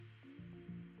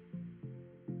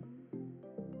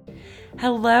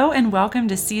Hello and welcome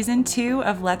to Season 2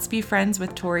 of Let's Be Friends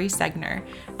with Tori Segner.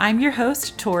 I'm your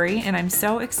host, Tori, and I'm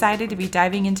so excited to be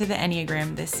diving into the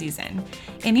Enneagram this season.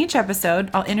 In each episode,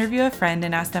 I'll interview a friend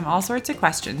and ask them all sorts of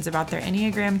questions about their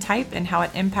Enneagram type and how it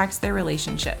impacts their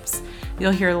relationships.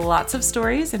 You'll hear lots of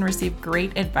stories and receive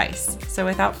great advice. So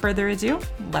without further ado,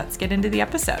 let's get into the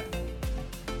episode.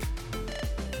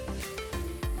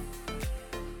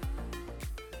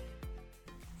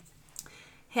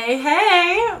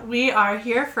 Hey, we are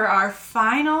here for our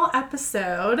final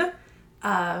episode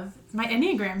of my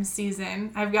Enneagram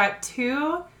season. I've got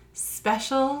two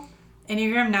special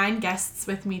Enneagram 9 guests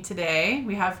with me today.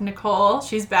 We have Nicole,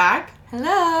 she's back.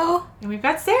 Hello. And we've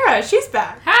got Sarah, she's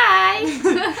back.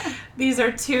 Hi. These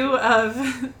are two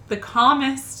of the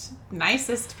calmest,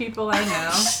 nicest people I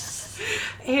know.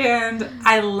 And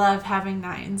I love having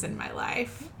 9s in my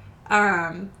life.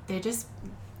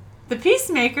 The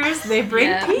peacemakers, they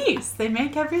bring peace. They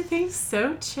make everything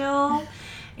so chill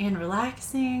and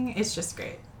relaxing. It's just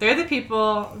great. They're the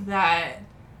people that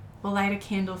will light a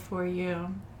candle for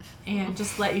you and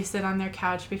just let you sit on their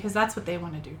couch because that's what they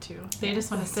want to do too. They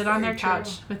just want to sit on their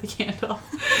couch with a candle.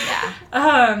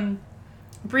 Yeah.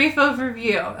 Brief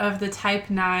overview of the Type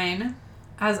 9,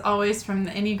 as always from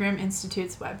the Enneagram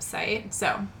Institute's website.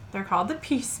 So they're called the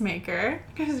Peacemaker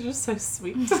because they're just so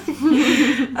sweet. So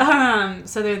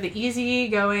they're the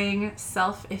easygoing,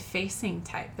 self-effacing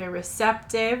type. They're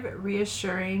receptive,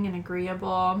 reassuring, and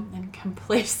agreeable, and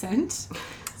complacent.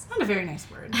 It's not a very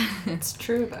nice word. It's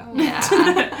true, though. Yeah.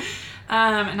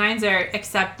 9s are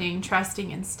accepting,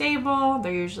 trusting, and stable.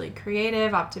 They're usually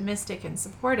creative, optimistic, and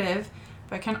supportive,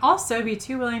 but can also be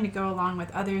too willing to go along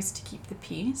with others to keep the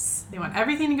peace. They want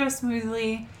everything to go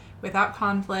smoothly, without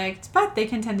conflict, but they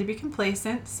can tend to be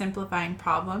complacent, simplifying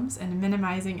problems and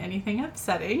minimizing anything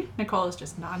upsetting. Nicole is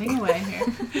just nodding away here.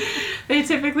 They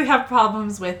typically have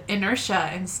problems with inertia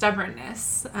and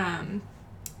stubbornness.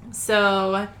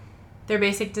 So their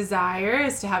basic desire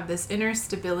is to have this inner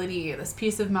stability, this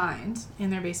peace of mind,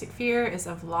 and their basic fear is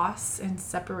of loss and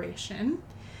separation.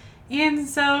 And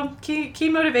so key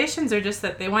motivations are just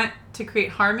that they want to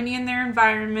create harmony in their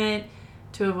environment,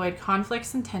 to avoid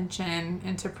conflicts and tension,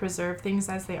 and to preserve things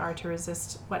as they are, to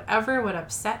resist whatever would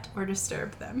upset or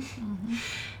disturb them. Mm-hmm.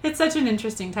 It's such an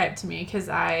interesting type to me because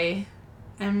I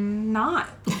am not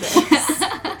this.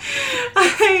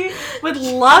 I would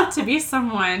love to be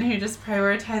someone who just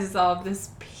prioritizes all of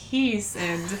this peace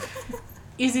and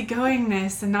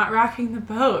easygoingness and not rocking the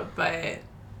boat, but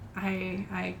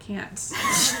I can't.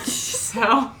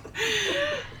 So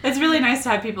it's really nice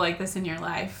to have people like this in your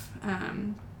life.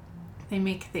 They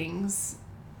make things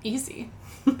easy,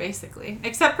 basically.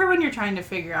 Except for when you're trying to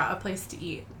figure out a place to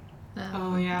eat.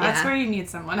 Oh, yeah. That's where you need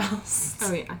someone else.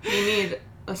 Oh, yeah. You need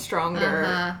a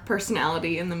stronger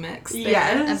personality in the mix there.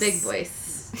 Yes. A big voice.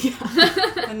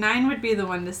 Yeah. The 9 would be the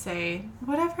one to say,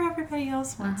 whatever everybody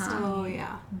else wants to. Oh,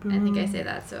 yeah. I think I say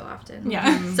that so often.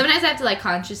 Yeah. Sometimes I have to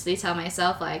consciously tell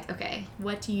myself okay,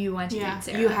 what do you want to eat,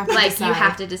 Sarah? You have to decide. You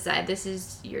have to decide. This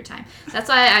is your time. That's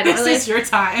why I don't This is your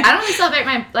time. I don't really celebrate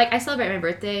I celebrate my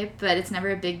birthday, but it's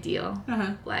never a big deal.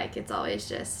 Uh-huh. It's always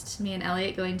just me and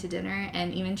Elliot going to dinner,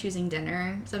 and even choosing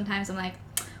dinner. Sometimes I'm like,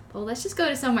 well, let's just go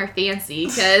to somewhere fancy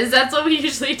because that's what we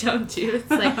usually don't do.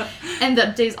 It's and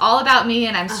the day's all about me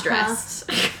and I'm stressed.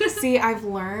 See, I've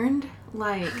learned,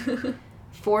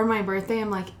 for my birthday,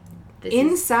 I'm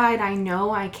inside I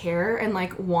know I care and,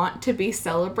 want to be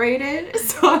celebrated.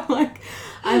 So I'm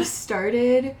I've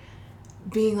started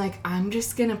being I'm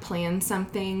just going to plan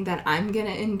something that I'm going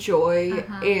to enjoy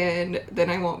and then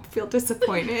I won't feel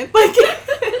disappointed. Well,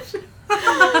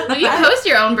 you post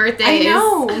your own birthdays. I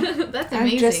know. That's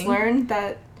amazing. I've just learned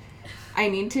that I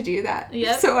need to do that.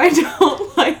 Yep. So I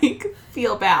don't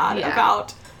feel bad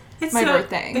about my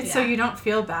birthday. It's so you don't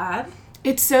feel bad?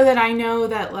 It's so that I know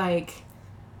that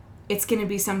it's going to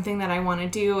be something that I want to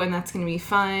do and that's going to be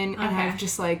fun. Okay. And I've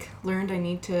just learned I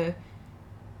need to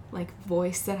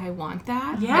voice that I want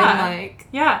that. Yeah. And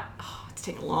it's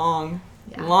taken a long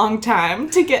time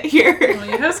to get here. Well,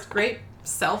 you host great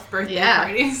self-birthday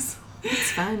parties.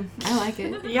 It's fun. I like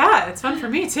it. Yeah, it's fun for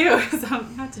me too because I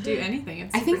don't have to do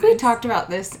anything. I think we talked about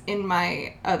this in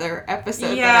my other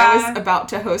episode that I was about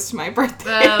to host my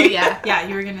birthday. Oh, yeah. Yeah,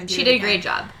 you were going to do She did a great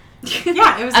job.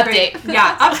 Yeah, it was update. Great.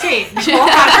 Yeah, update. Nicole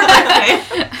had her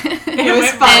birthday. It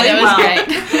was fun. It was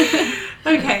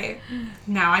great. Okay,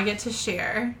 now I get to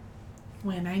share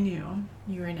when I knew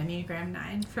you were an Enneagram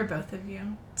 9 for both of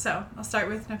you. So I'll start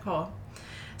with Nicole.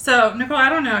 So, Nicole, I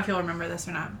don't know if you'll remember this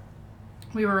or not.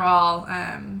 We were all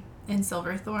in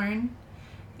Silverthorne,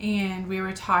 and we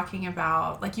were talking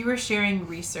about, you were sharing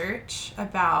research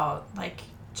about,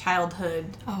 childhood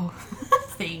Oh.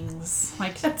 things,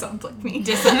 like That sounds like me.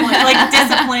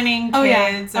 disciplining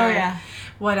kids Oh, or yeah.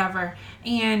 whatever.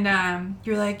 And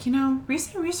you're like,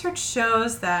 recent research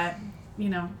shows that,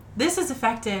 this is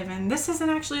effective and this isn't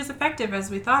actually as effective as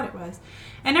we thought it was.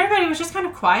 And everybody was just kind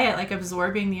of quiet, like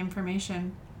absorbing the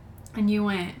information. And you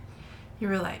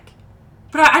were like,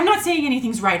 but I'm not saying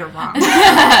anything's right or wrong. And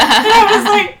I was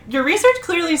like, your research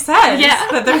clearly says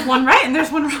that there's one right and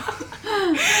there's one wrong.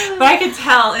 But I could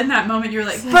tell in that moment you were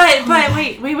like, but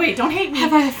wait, don't hate me.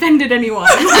 Have I offended anyone?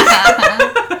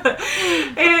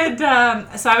 And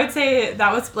so I would say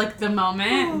that was like the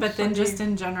moment. But then just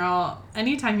in general,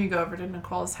 anytime you go over to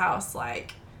Nicole's house,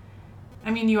 like,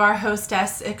 I mean, you are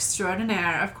hostess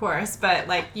extraordinaire, of course, but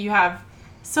like you have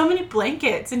so many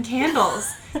blankets and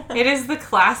candles. It is the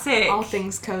classic. All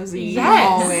things cozy. Yes.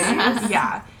 Always.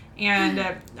 Yeah.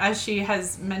 And as she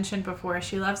has mentioned before,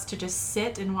 she loves to just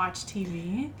sit and watch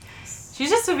TV. She's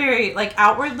just a very, like,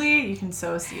 outwardly, you can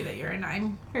so see that you're a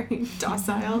 9. Very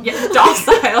docile. Yeah,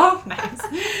 docile. Nice.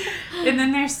 And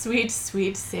then there's sweet,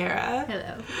 sweet Sarah.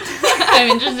 Hello.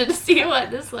 I'm interested to see what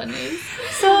this one is.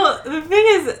 So the thing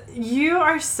is, you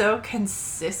are so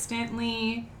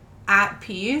consistently at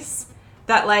peace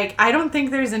that, like, I don't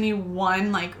think there's any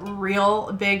one, like,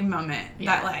 real big moment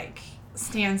that, like,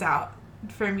 stands out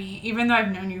for me, even though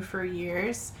I've known you for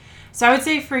years. So I would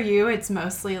say for you, it's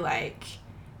mostly, like,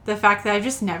 the fact that I've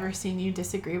just never seen you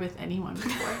disagree with anyone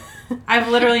before. I've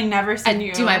literally never seen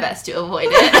you. I do my best to avoid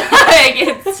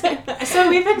it. So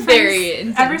we've been friends very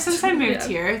intense. ever since I moved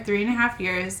here, 3.5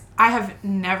 years. I have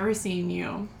never seen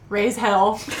you raise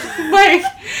hell. Like,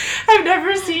 I've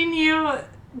never seen you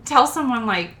tell someone,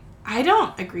 like, I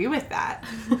don't agree with that.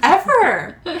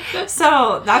 Ever.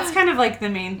 So that's kind of like the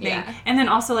main thing. Yeah. And then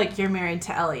also, like, you're married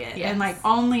to Elliot. Yes. And, like,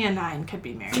 only a 9 could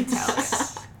be married to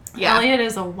Elliot. Yeah. Elliot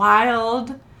is a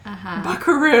wild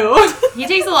buckaroo. He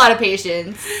takes a lot of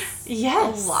patience.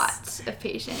 Yes. A lot of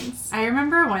patience. I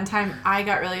remember one time I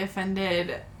got really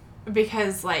offended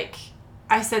because, like,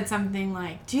 I said something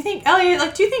like, do you think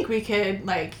we could,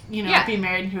 like, be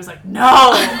married? And he was like,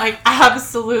 no, like,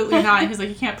 absolutely not. And he's like,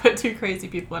 you can't put 2 crazy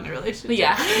people in a relationship.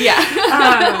 Yeah.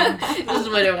 It just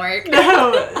wouldn't work.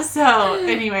 No. So,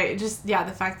 anyway, just, the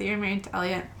fact that you're married to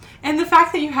Elliot. And the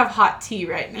fact that you have hot tea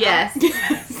right now. Yes.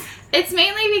 It's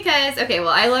mainly because,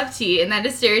 I love tea, and that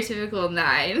is stereotypical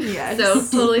 9. Yes. So,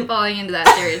 totally falling into that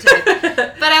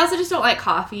stereotype. But I also just don't like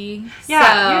coffee.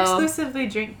 Yeah, so you exclusively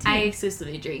drink tea. I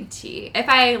exclusively drink tea. If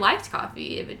I liked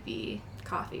coffee, it would be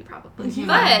coffee, probably. Yeah.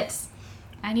 But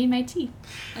I need my tea.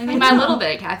 I need my little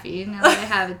bit of caffeine. Now that I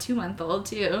have a 2-month-old,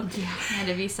 too. Yeah. I had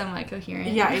to be somewhat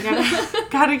coherent. Yeah, you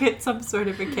gotta get some sort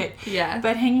of a kick. Yeah.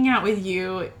 But hanging out with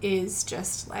you is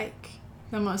just, like,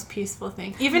 the most peaceful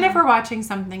thing. Even if we're watching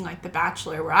something like The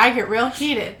Bachelor, where I get real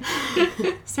heated,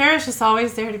 Sarah's just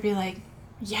always there to be like,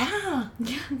 yeah,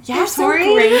 You're so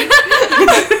Tori. great.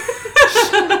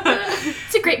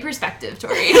 It's a great perspective,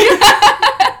 Tori.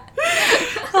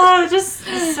 Oh, just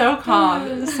so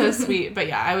calm, so sweet. But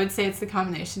yeah, I would say it's the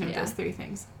combination of those 3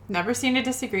 things. Never seen a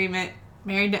disagreement.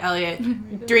 Married to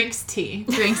Elliot. Drinks tea.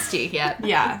 Drinks tea, yeah.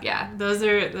 Yeah. Yeah. Those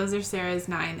are Sarah's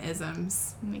 9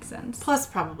 isms. Makes sense. Plus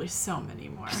probably so many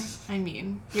more. I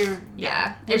mean, you're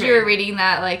As you were reading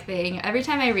that, like, thing, every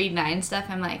time I read 9 stuff,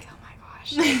 I'm like, oh my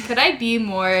gosh, like, could I be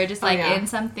more just, like, in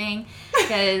something?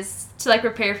 Because to, like,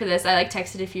 prepare for this, I, like,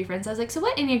 texted a few friends. I was like, so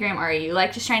what Enneagram are you?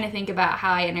 Like, just trying to think about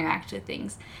how I interact with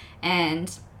things. And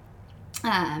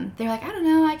they're like, I don't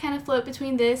know, I kind of float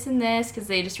between this and this, because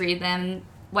they just read them.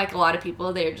 Like a lot of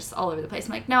people, they're just all over the place.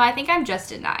 I'm like, no, I think I'm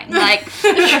just a 9. Like,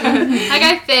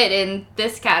 I fit in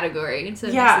this category, so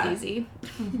it makes it easy.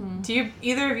 Mm-hmm. Do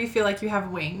either of you feel like you have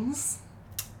wings?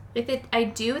 I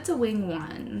do, it's a wing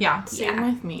 1. Yeah. Same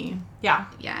with me. Yeah.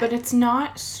 Yeah. But it's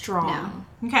not strong.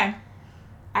 No. Okay.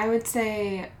 I would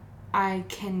say I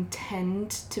can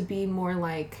tend to be more,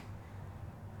 like,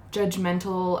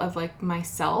 judgmental of, like,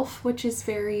 myself, which is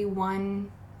very 1-ish.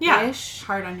 Yeah.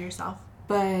 Hard on yourself.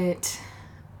 But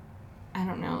I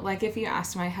don't know. Like, if you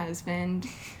asked my husband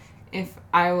if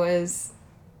I was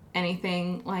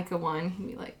anything like a 1, he'd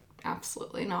be like,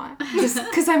 absolutely not. Just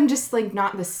because I'm just, like,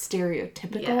 not the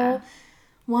stereotypical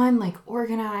 1, like,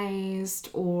 organized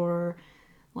or,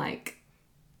 like,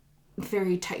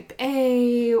 very type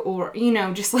A or,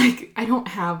 just, like, I don't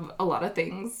have a lot of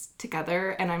things together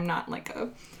and I'm not, like,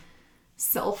 a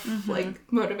like,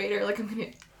 motivator. Like, I'm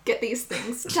going to get these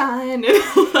things done.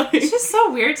 It's just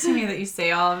so weird to me that you say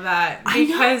all of that.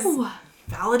 Because I know.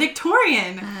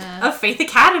 Valedictorian of Faith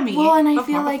Academy. Well, and I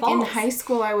feel Marble like in Falls. high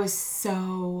school I was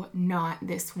so not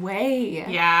this way.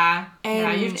 Yeah.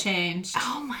 And you've changed.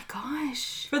 Oh my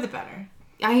gosh. For the better.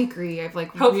 I agree. I've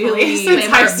like Hopefully, really since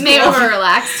high school. Maybe we're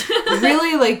relaxed.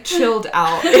 really like chilled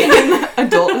out in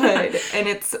adulthood, and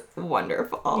it's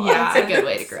wonderful. Yeah. It's a good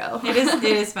way to grow. It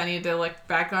is funny to look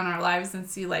back on our lives and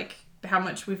see like how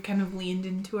much we've kind of leaned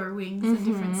into our wings in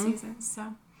different seasons.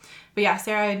 So, but yeah,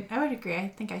 Sarah, I would agree. I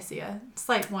think I see a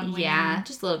slight one wing. Yeah,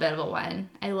 just a little bit of a one.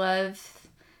 I love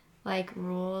like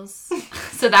rules.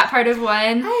 So that part of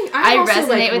one, I also resonate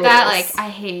like with that. rules.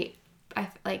 Like I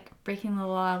like breaking the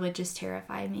law would just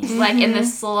terrify me. Like in the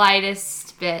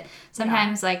slightest bit.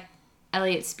 Sometimes like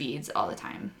Elliot speeds all the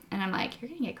time, and I'm like, you're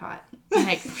gonna get caught.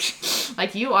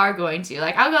 Like you are going to.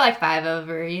 Like I'll go like 5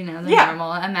 over, the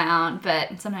normal amount,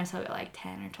 but sometimes I'll go like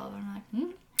 10 or 12. And I'm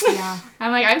like, Yeah.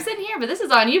 I'm like, I'm sitting here, but this is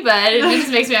on you, bud. And it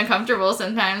just makes me uncomfortable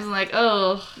sometimes. I'm like,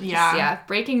 oh, Yeah. yeah.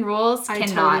 Breaking rules I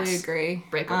cannot totally agree.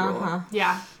 break a rule.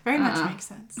 Yeah, very much makes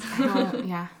sense.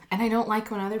 Yeah. And I don't like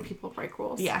when other people break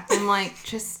rules. Yeah. I'm like,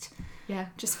 just Yeah.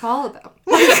 follow them.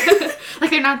 Like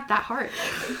they're not that hard.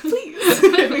 Please.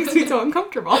 It makes me so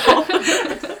uncomfortable.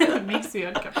 It makes me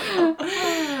uncomfortable.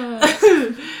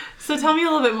 So tell me a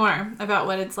little bit more about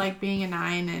what it's like being a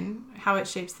 9 and how it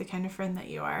shapes the kind of friend that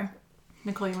you are.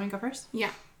 Nicole, you want to go first?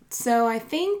 Yeah. So I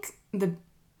think the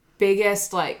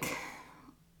biggest,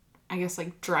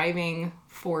 driving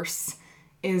force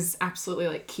is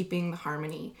absolutely, keeping the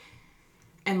harmony.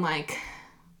 And,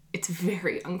 it's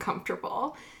very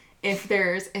uncomfortable if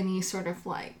there's any sort of,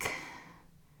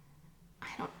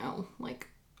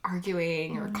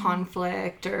 arguing or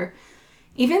conflict or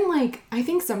even, I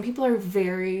think some people are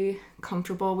very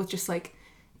comfortable with just,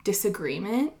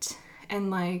 disagreement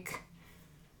and,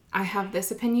 I have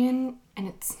this opinion and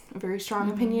it's a very strong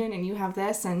opinion and you have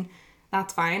this and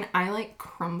that's fine. I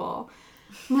crumble.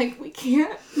 I'm like, we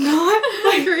can't not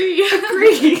agree.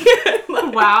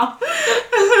 Wow.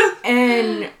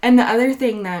 And the other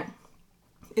thing that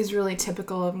is really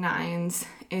typical of 9s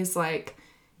is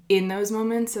in those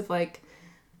moments of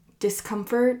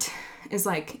discomfort is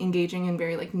engaging in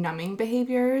very numbing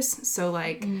behaviors. So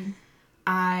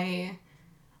I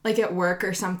at work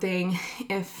or something,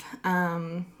 if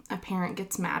a parent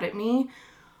gets mad at me,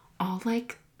 I'll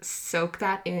soak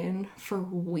that in for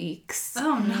weeks.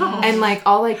 Oh no. And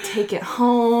I'll take it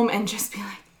home and just be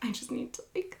I just need to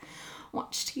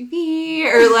watch TV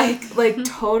or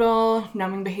total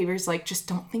numbing behaviors, just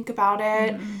don't think about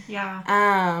it. Yeah.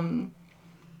 And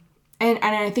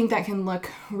I think that can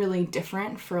look really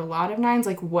different for a lot of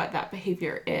 9s, what that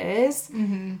behavior is.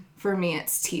 Mm-hmm. For me,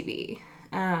 it's TV.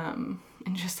 And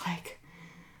just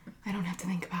I don't have to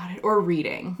think about it. Or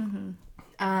reading.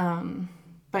 Mm-hmm.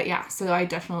 But yeah, so I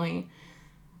definitely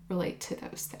relate to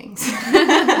those things.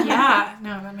 Yeah,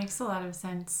 no, that makes a lot of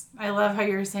sense. I love how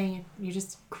you're saying you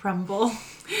just crumble. Oh,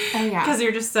 yeah. Because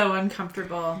you're just so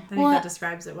uncomfortable. I think that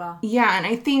describes it well. Yeah, and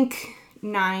I think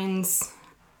 9s,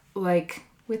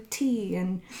 with tea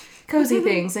and cozy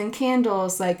things and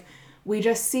candles, we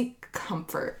just seek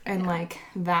comfort and,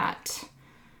 that,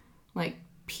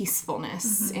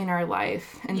 peacefulness in our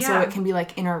life. And so it can be,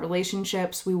 in our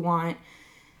relationships, we want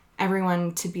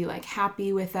everyone to be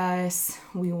happy with us.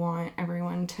 We want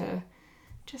everyone to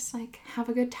just have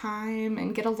a good time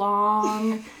and get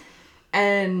along.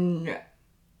 And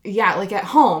yeah, at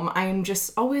home, I'm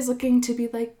just always looking to be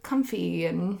comfy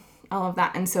and all of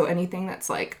that. And so anything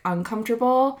that's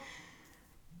uncomfortable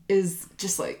is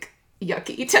just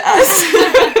yucky to us.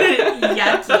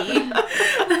 Yucky.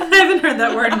 I haven't heard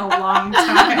that word in a long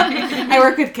time. I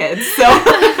work with kids, so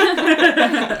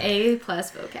A+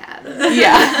 vocab.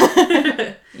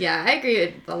 yeah. Yeah, I agree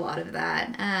with a lot of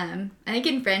that. I think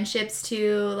in friendships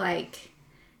too,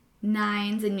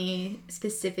 9s and me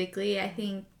specifically, I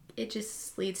think it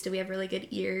just leads to we have really good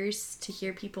ears to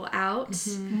hear people out.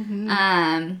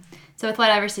 Mm-hmm. So with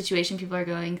whatever situation people are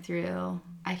going through,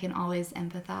 I can always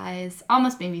empathize,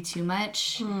 almost maybe too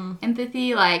much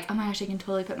empathy. Oh my gosh, I can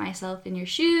totally put myself in your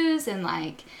shoes, and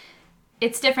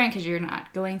it's different because you're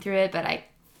not going through it, but I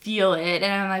feel it,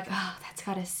 and I'm like, oh, that's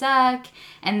gotta suck.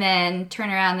 And then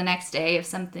turn around the next day if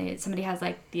somebody has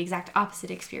the exact opposite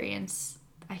experience,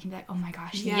 I can be like, oh my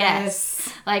gosh,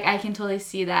 yes. I can totally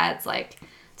see that. It's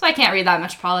so I can't read that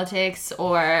much politics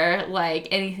or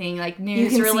anything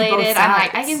news related. I'm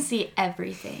I can see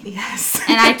everything. Yes.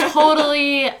 And I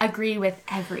totally agree with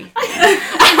everything.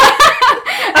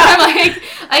 I'm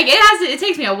it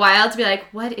takes me a while to be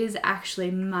what is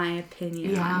actually my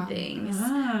opinion on things?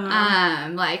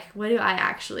 What do I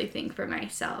actually think for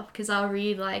myself? Because I'll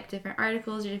read different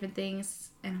articles or different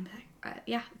things and I'm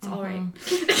yeah, it's all right.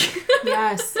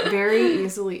 Yes, very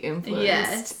easily influenced.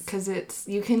 Yes. Because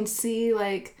you can see,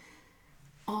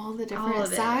 all the different All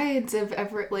of it. sides of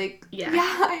every, like, Yeah.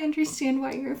 I understand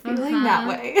why you're feeling that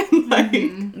way. Like,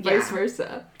 vice Yeah.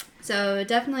 versa. So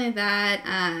definitely that,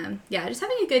 just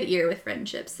having a good ear with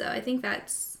friendships. So I think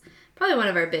that's probably one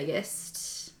of our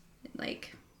biggest,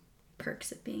 like,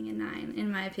 perks of being a 9,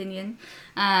 in my opinion.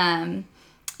 And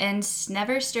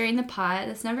never stirring the pot.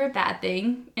 That's never a bad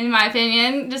thing, in my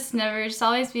opinion. Just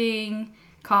always being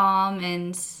calm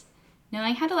and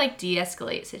knowing how to, like,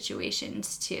 de-escalate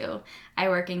situations, too. I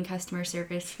work in customer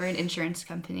service for an insurance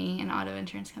company, an auto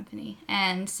insurance company.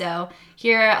 And so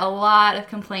hear a lot of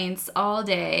complaints all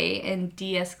day and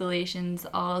de-escalations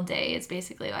all day is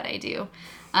basically what I do.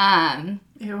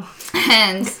 Ew.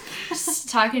 And just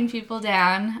talking people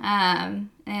down.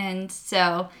 And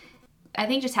so I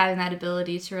think just having that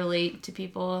ability to relate to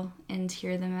people and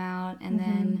hear them out and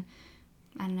then,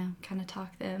 I don't know, kind of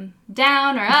talk them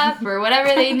down or up or whatever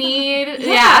they need.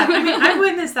 Yeah. I mean, I've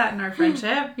witnessed that in our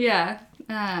friendship. Yeah.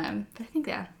 But I think,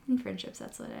 in friendships,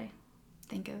 that's what I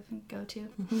think of and go to.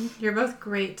 You're both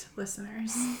great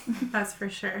listeners. That's for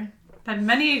sure. Had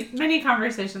many, many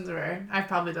conversations where I've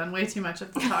probably done way too much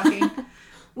of the talking.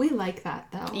 We like that,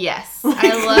 though. Yes.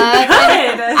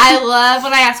 I love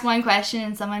when I ask one question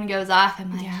and someone goes off.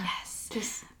 I'm like,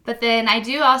 yes. But then I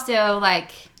do also,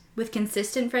 like, with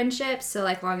consistent friendships, so,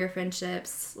 like, longer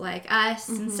friendships, like us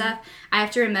and stuff, I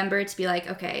have to remember to be like,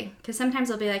 okay, because sometimes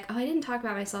I'll be like, oh, I didn't talk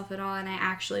about myself at all, and I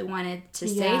actually wanted to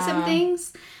say some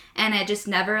things, and it just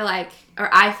never, like, or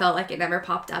I felt like it never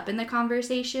popped up in the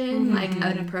conversation, like,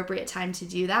 an appropriate time to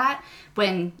do that,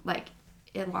 when, like,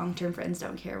 long-term friends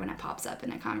don't care when it pops up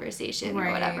in a conversation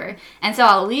or whatever. And so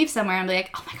I'll leave somewhere and be like,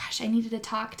 oh my gosh, I needed to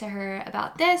talk to her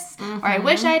about this, or I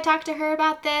wish I had talked to her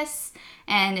about this,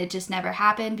 and it just never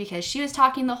happened because she was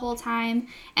talking the whole time.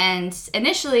 And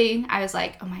initially I was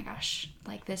like, oh my gosh,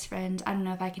 like, this friend, I don't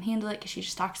know if I can handle it because she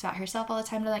just talks about herself all the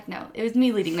time. They're like, no, it was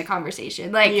me leading the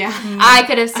conversation. Like, I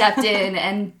could have stepped in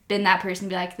and been that person to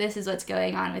be like, this is what's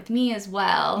going on with me as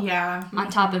well. Yeah. On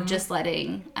top of just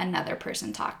letting another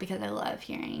person talk, because I love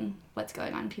hearing what's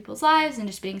going on in people's lives and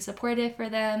just being supportive for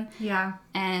them. Yeah.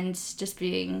 And just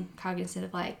being cognizant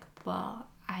of, like, well,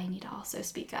 I need to also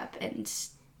speak up and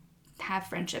have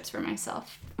friendships for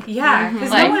myself. Yeah,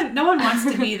 because Like, no one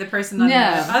wants to be the person on No.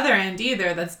 the other end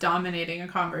either that's dominating a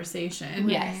conversation.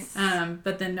 Yes.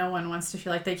 But then no one wants to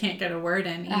feel like they can't get a word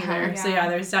in either. Yeah. So yeah,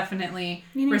 there's definitely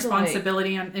You need to,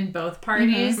 responsibility in both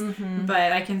parties.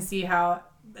 But I can see how,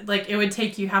 like, it would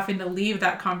take you having to leave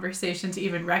that conversation to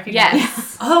even recognize.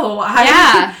 Yes. Oh,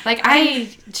 I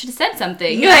should have said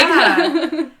something. Yeah.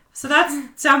 Like, So that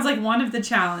sounds like one of the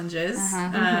challenges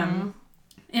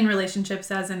in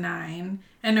relationships as a 9.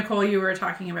 And Nicole, you were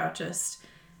talking about just,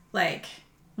 like,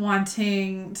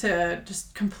 wanting to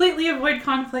just completely avoid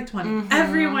conflict, wanting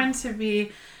everyone to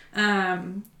be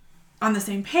on the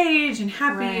same page and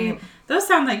happy. Right. Those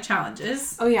sound like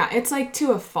challenges. Oh, yeah. It's, like,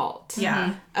 to a fault.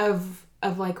 Yeah. Of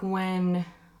like, when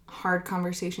hard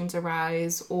conversations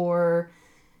arise, or,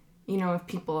 you know, if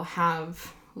people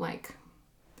have, like,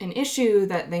 an issue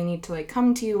that they need to, like,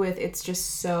 come to you with, it's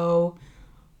just so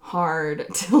hard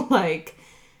to, like,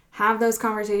 have those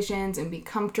conversations and be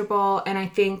comfortable. And I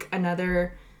think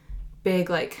another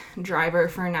big, like, driver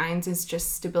for 9s is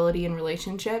just stability in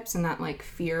relationships and that, like,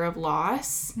 fear of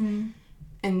loss.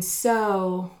 And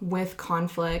so with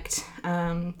conflict,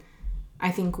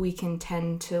 I think we can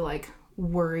tend to, like,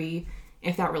 worry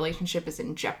if that relationship is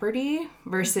in jeopardy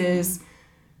versus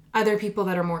other people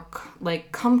that are more,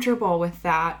 like, comfortable with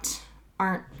that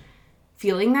aren't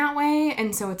feeling that way.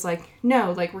 And so it's like,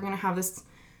 no, like, we're going to have this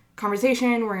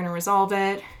conversation, we're going to resolve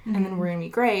it, and then we're going to be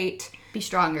great. be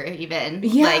stronger even.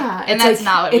 Yeah. Like, and that's like,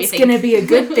 not what we it's think. going to be a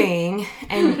good thing.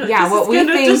 And yeah, This what is we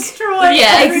gonna think. destroy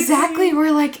Yeah, everything. Exactly.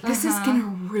 We're like, this is going to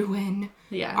ruin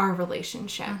Yeah. our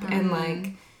relationship. And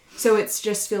like, so it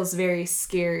just feels very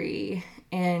scary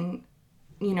and,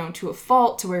 you know, to a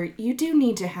fault, to where you do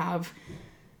need to have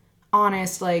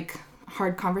honest, like,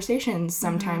 hard conversations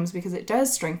sometimes because it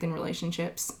does strengthen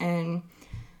relationships. And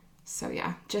so,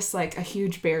 yeah, just like a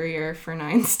huge barrier for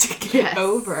 9s to get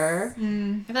over. I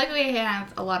feel like we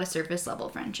have a lot of surface level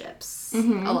friendships a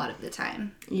lot of the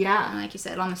time. Yeah. And like you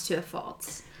said, almost to a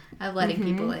fault of letting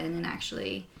people in and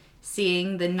actually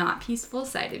seeing the not peaceful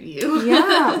side of you.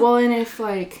 Yeah. Well, and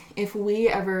if we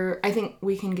ever, I think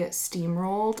we can get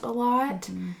steamrolled a lot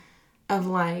of,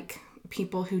 like,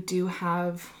 people who do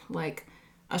have, like,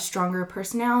 a stronger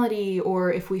personality,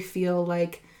 or if we feel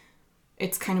like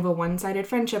it's kind of a one-sided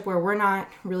friendship where we're not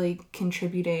really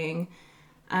contributing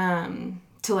to,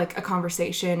 like, a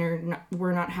conversation, or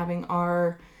we're not having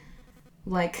our,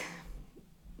 like,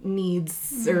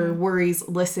 needs or worries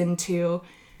listened to,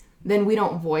 then we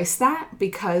don't voice that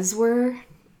because we're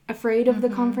afraid of the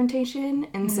confrontation.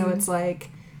 And so it's like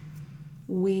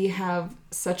we have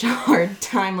such a hard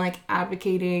time like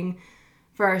advocating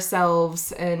for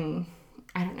ourselves, and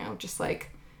I don't know, just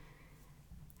like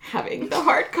having the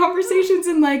hard conversations,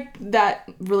 and like that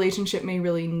relationship may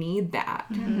really need that.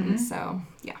 And so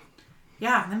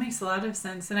Yeah, that makes a lot of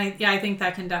sense. And I think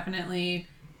that can definitely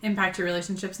impact your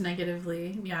relationships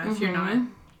negatively. Yeah, if you're not,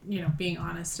 being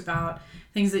honest about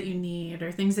things that you need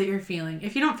or things that you're feeling.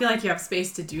 If you don't feel like you have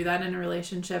space to do that in a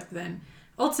relationship, then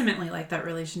ultimately like that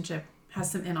relationship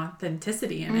has some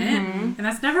inauthenticity in it. And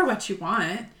that's never what you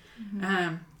want.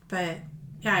 But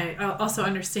yeah, I also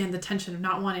understand the tension of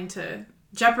not wanting to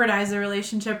jeopardize the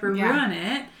relationship or ruin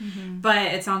it. But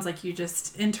it sounds like you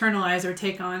just internalize or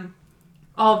take on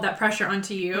all of that pressure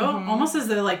onto you, almost as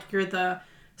though like you're the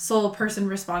sole person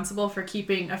responsible for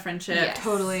keeping a friendship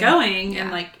going,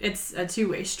 and like it's a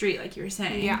two-way street, like you were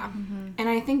saying. And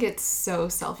I think it's so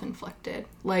self-inflicted.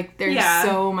 Like there's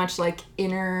so much like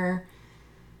inner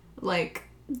like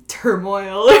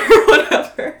turmoil or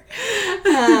whatever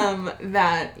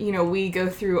that we go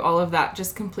through all of that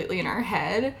just completely in our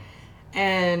head,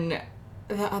 and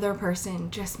the other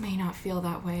person just may not feel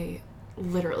that way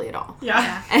literally at all.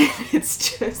 And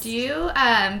it's just... Do you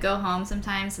go home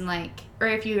sometimes and like, or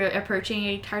if you're approaching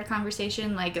a hard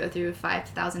conversation, like go through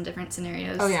 5,000 different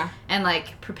scenarios and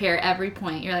like prepare every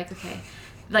point? You're like, okay,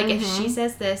 like if she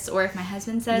says this, or if my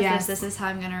husband says this is how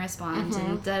I'm gonna respond,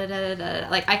 and da da da da da.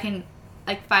 Like I can,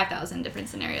 like 5,000 different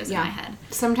scenarios in my head.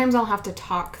 Sometimes I'll have to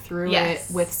talk through it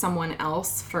with someone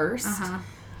else first.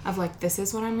 Of like, this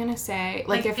is what I'm gonna say.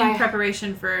 Like if in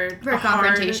preparation for a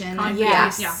confrontation.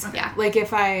 Like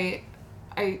if I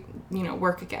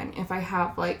work again. If I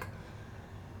have like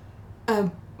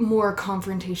a more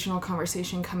confrontational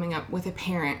conversation coming up with a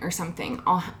parent or something,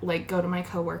 I'll like go to my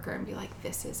coworker and be like,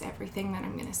 this is everything that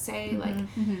I'm gonna say. Like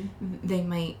they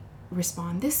might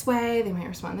respond this way. They might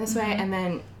respond this way. And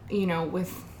then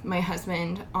with my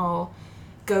husband, I'll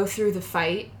go through the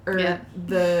fight or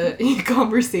the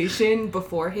conversation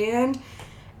beforehand,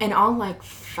 and I'll like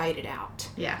fight it out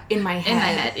in my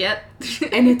head.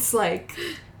 And it's like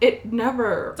it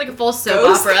never, it's like a full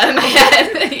soap opera in my head.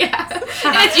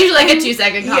 And it's usually like a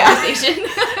 2-second conversation.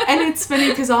 And it's funny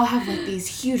because I'll have like these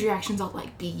huge reactions. I'll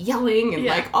like be yelling and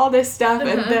like all this stuff,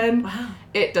 and then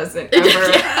it doesn't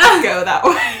ever go that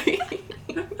way.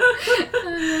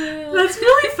 That's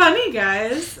really funny,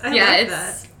 guys. I like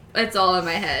that. It's all in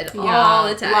my head all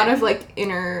the time. A lot of like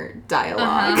inner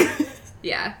dialogue.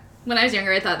 When I was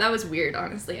younger, I thought that was weird,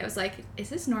 honestly. I was like, is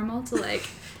this normal to like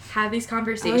have these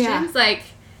conversations like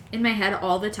in my head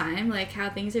all the time, like how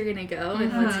things are gonna go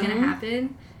and what's gonna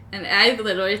happen? And I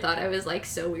literally thought I was like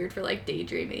so weird for like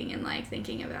daydreaming and like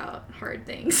thinking about hard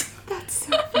things. That's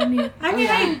so funny. I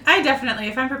mean, I definitely,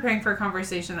 if I'm preparing for a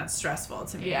conversation that's stressful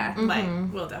to me, like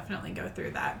we'll definitely go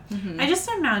through that. I just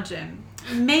imagine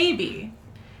maybe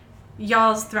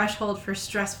y'all's threshold for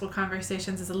stressful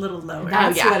conversations is a little lower.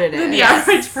 That's what it is. Than the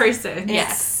average person.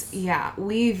 Yes. Yeah.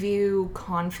 We view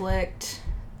conflict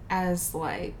as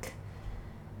like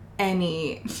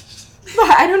any...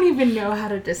 I don't even know how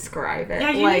to describe it.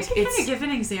 Yeah, you like, need to kind of give an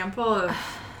example of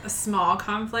a small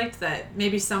conflict that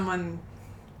maybe someone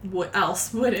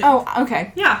else wouldn't. Oh,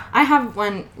 okay. Yeah. I have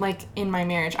one, like, in my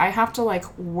marriage. I have to,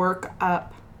 like, work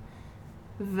up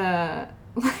the,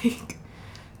 like,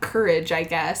 courage, I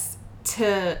guess,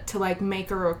 to like, make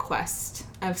a request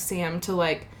of Sam to,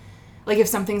 like if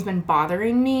something's been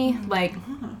bothering me, like,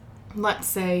 let's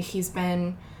say he's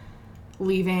been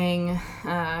leaving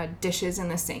dishes in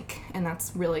the sink, and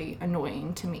that's really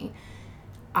annoying to me.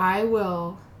 I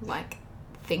will, like,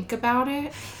 think about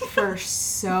it for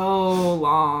so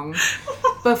long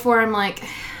before I'm like,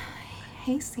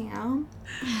 hey, Sam,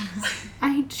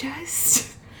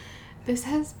 this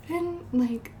has been,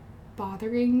 like,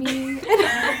 bothering me.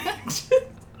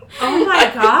 Oh my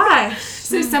gosh.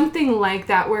 So something like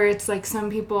that, where it's like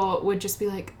some people would just be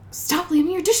like, stop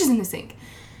leaving your dishes in the sink.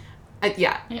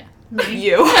 Yeah.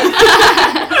 You.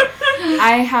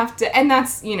 I have to, and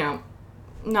that's,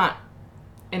 not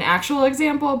an actual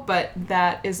example, but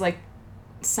that is like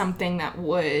something that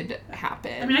would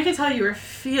happen. I mean, I can tell you were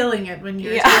feeling it when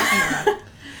you were talking about it.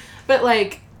 But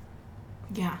like,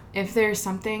 yeah, if there's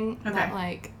something that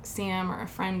like Sam or a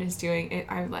friend is doing,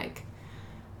 I like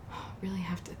really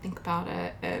have to think about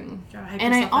it, and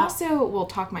I also will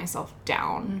talk myself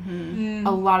down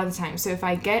a lot of the time. So if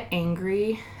I get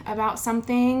angry about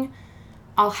something,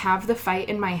 I'll have the fight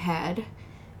in my head,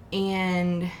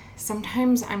 and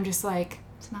sometimes I'm just like,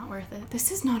 it's not worth it. This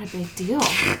is not a big deal.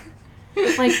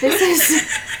 Like, this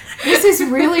is this is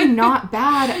really not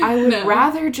bad. I would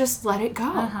rather just let it go.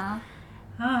 Uh-huh.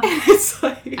 It's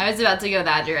like, I was about to go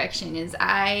that direction. It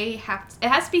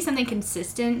has to be something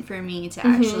consistent for me to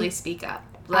actually speak up.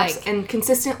 Like, and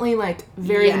consistently, like,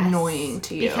 very yes, annoying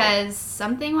to you. Because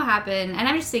something will happen, and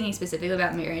I'm just thinking specifically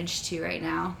about marriage too right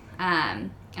now.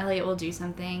 Elliot will do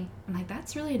something. I'm like,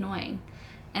 that's really annoying.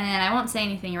 And then I won't say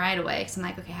anything right away because I'm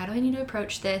like, okay, how do I need to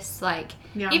approach this? Like,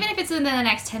 even if it's within the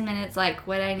next 10 minutes, like,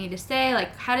 what do I need to say?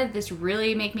 Like, how did this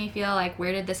really make me feel? Like,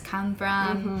 where did this come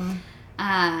from?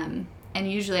 And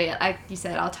usually, like you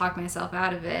said, I'll talk myself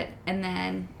out of it, and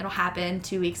then it'll happen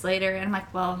 2 weeks later, and I'm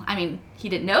like, well, I mean, he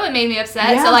didn't know it made me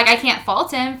upset, so, like, I can't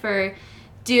fault him for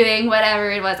doing whatever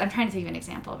it was. I'm trying to think of an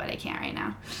example, but I can't right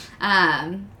now.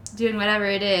 Doing whatever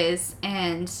it is,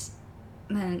 and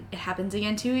then it happens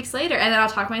again 2 weeks later, and then I'll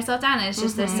talk myself down, and it's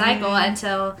just this cycle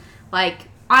until, like,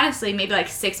 honestly, maybe, like,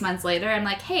 6 months later, I'm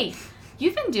like, hey,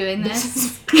 you've been doing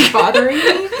this. Bothering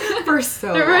me for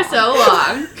so long. For so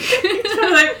long.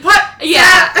 Like, what?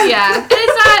 Yeah. And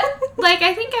it's not, like,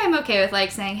 I think I'm okay with,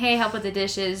 like, saying, hey, help with the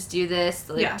dishes, do this,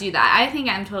 like, do that. I think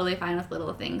I'm totally fine with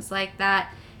little things like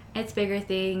that. It's bigger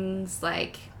things,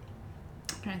 like,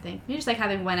 I'm trying to think. Maybe just, like,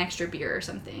 having one extra beer or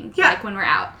something. Yeah. Like, when we're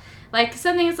out. Like,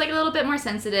 something that's, like, a little bit more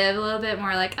sensitive, a little bit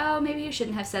more, like, oh, maybe you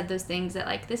shouldn't have said those things at,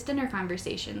 like, this dinner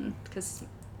conversation, because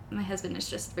my husband is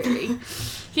just very,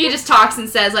 he just talks and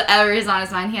says whatever is on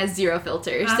his mind. He has zero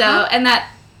filter. So, and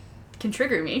that can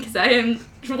trigger me because I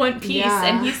want peace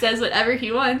and he says whatever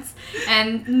he wants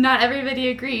and not everybody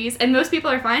agrees. And most people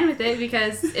are fine with it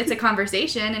because it's a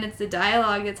conversation and it's a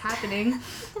dialogue that's happening.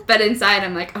 But inside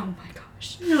I'm like, oh my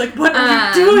gosh. You're like, what are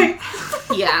you doing?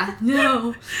 Yeah.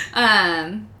 No.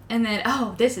 And then,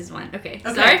 this is one. Okay.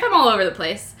 Sorry if I'm all over the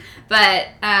place. But,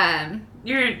 last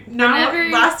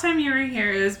time you were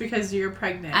here, it was because you were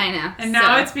pregnant. I know. And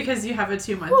now it's because you have a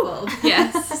 2-month-old.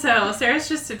 Yes. So Sarah's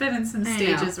just been in some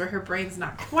stages where her brain's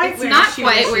not quite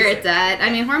where it's at. I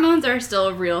mean, hormones are still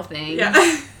a real thing. Yeah.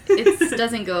 It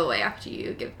doesn't go away after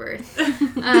you give birth.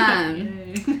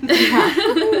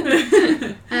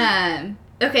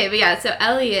 Okay, but yeah, so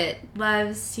Elliot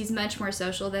he's much more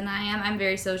social than I am. I'm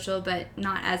very social, but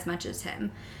not as much as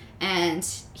him. And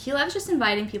he loves just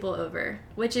inviting people over,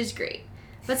 which is great.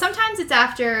 But sometimes it's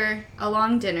after a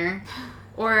long dinner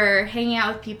or hanging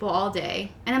out with people all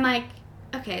day. And I'm like,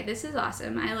 okay, this is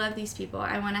awesome. I love these people.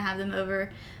 I want to have them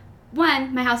over.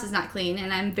 One, my house is not clean,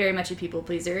 and I'm very much a people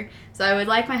pleaser. So I would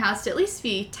like my house to at least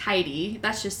be tidy.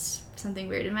 That's just something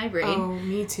weird in my brain. Oh,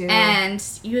 me too. And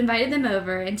you invited them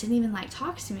over and didn't even, like,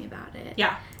 talk to me about it.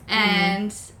 Yeah.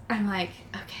 And I'm like,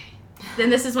 okay.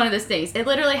 Then this is one of those things. It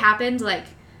literally happened, like,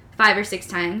 5 or 6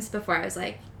 times before I was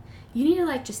like, you need to,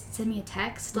 like, just send me a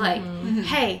text. Like,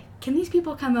 hey, can these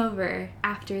people come over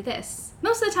after this?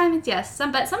 Most of the time it's yes.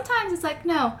 But sometimes it's like,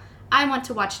 no, I want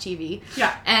to watch TV.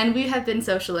 Yeah. And we have been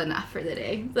social enough for the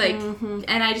day. Like,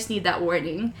 and I just need that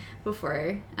warning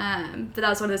before. But that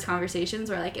was one of those conversations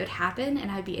where, like, it would happen and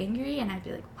I'd be angry and I'd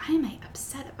be like, why am I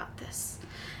upset about this?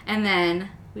 And then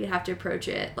we'd have to approach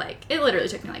it. Like, it literally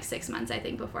took me, like, 6 months, I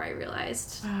think, before I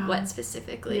realized what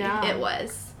specifically it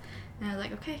was. And I was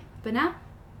like, okay. But now,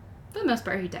 for the most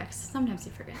part, he texts. Sometimes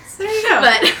he forgets. There you go.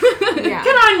 But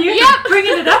good on you. Yep.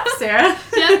 Bringing it up, Sarah.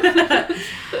 Yep.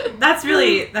 That's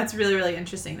really, really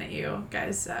interesting that you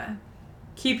guys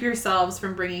keep yourselves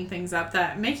from bringing things up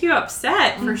that make you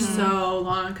upset for so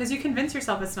long because you convince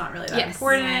yourself it's not really that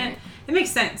important. Right. It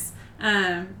makes sense.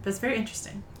 But it's very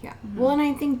interesting. Yeah. Well, and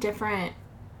I think different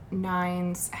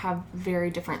 9s have very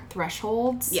different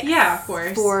thresholds. Yes. Yeah, of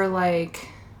course. For, like,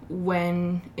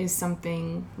 when is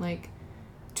something, like,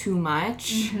 too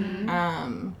much.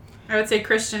 I would say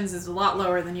Christian's is a lot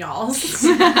lower than y'all's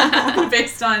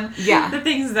based on the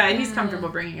things that he's comfortable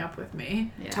bringing up with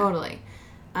me. Yeah. Totally.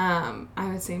 I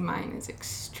would say mine is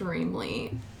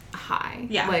extremely high.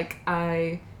 Yeah. Like,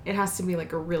 it has to be,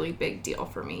 like, a really big deal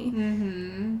for me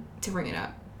to bring it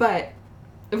up. But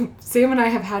Sam and I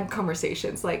have had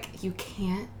conversations, like, you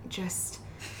can't just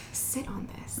sit on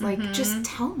this. Like, just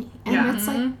tell me. And it's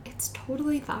like, it's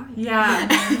totally fine. Yeah.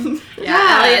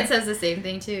 Elliot says the same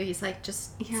thing, too. He's like,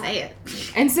 just say it.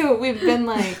 And so we've been,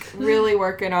 like, really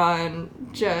working on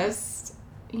just,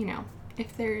 you know,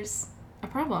 if there's a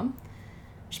problem,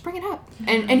 just bring it up.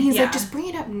 And he's like, just bring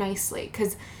it up nicely.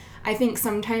 Because I think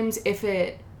sometimes if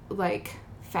it, like,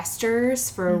 festers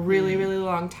for a really, really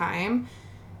long time,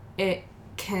 it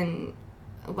can,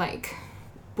 like,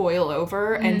 boil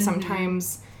over. And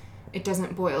sometimes it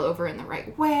doesn't boil over in the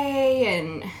right way,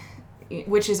 and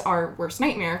which is our worst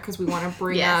nightmare because we want to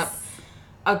bring up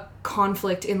a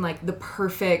conflict in, like, the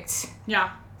perfect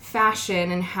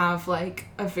fashion and have like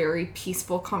a very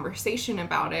peaceful conversation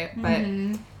about it. But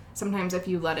sometimes if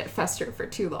you let it fester for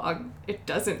too long, it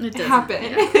doesn't happen.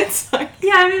 Yeah. It's like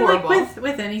horrible. Like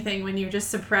with anything, when you're just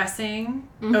suppressing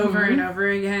over and over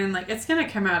again, like it's gonna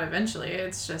come out eventually.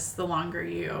 It's just the longer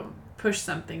you push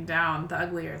something down, the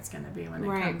uglier it's gonna be when it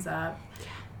comes up.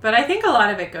 But I think a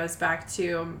lot of it goes back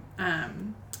to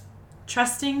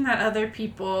trusting that other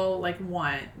people like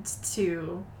want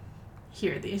to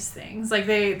hear these things. Like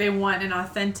they want an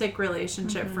authentic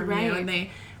relationship from you, and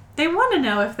they want to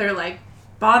know if they're like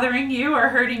bothering you or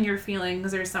hurting your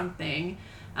feelings or something,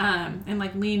 and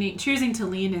like choosing to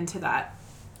lean into that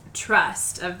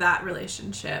trust of that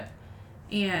relationship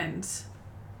and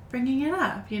bringing it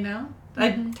up, you know.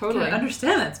 I totally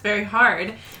understand that's very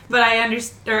hard, but I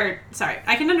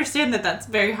can understand that that's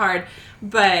very hard,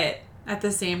 but at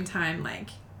the same time, like,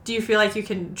 do you feel like you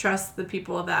can trust the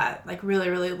people that like really,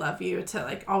 really love you to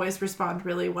like always respond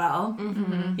really well?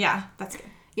 Yeah, that's good.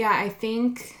 Yeah, I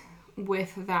think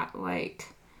with that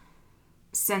like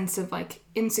sense of like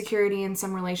insecurity in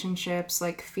some relationships,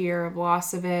 like fear of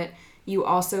loss of it, you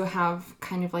also have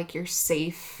kind of like your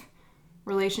safe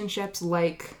relationships,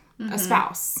 like a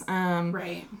spouse,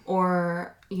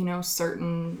 or, you know,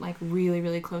 certain like really,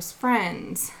 really close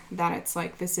friends that it's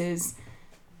like, this is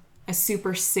a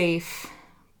super safe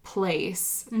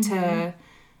place to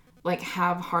like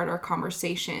have harder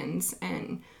conversations.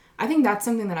 And I think that's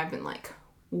something that I've been like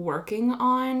working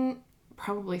on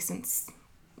probably since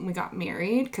we got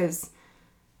married, because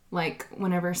like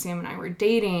whenever Sam and I were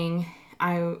dating,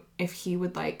 if he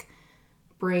would like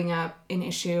bring up an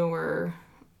issue or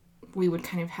we would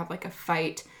kind of have like a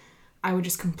fight, I would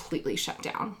just completely shut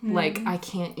down. Like, I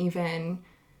can't even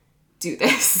do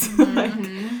this.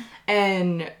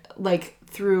 And like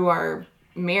through our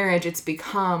marriage, it's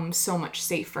become so much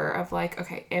safer of like,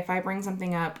 okay, if I bring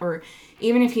something up, or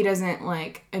even if he doesn't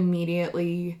like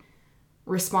immediately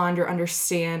respond or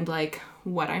understand like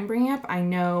what I'm bringing up, I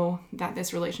know that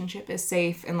this relationship is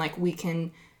safe and like we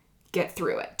can get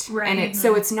through it. And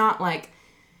so it's not like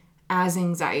as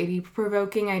anxiety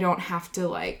provoking. I don't have to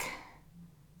like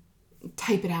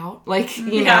type it out, like,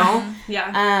 you know.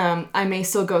 I may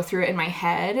still go through it in my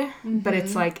head, but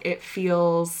it's like it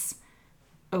feels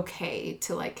okay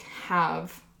to like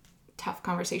have tough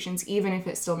conversations, even if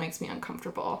it still makes me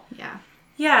uncomfortable.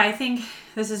 Yeah, I think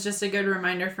this is just a good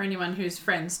reminder for anyone who's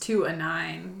friends to a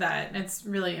 9 that it's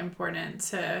really important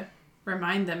to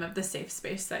remind them of the safe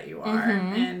space that you are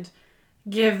and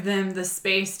give them the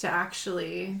space to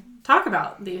actually talk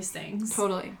about these things.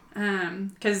 Totally.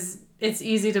 Because it's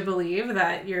easy to believe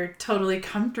that you're totally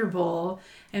comfortable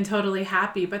and totally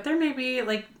happy, but there may be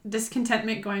like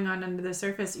discontentment going on under the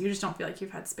surface. You just don't feel like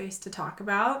you've had space to talk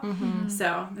about.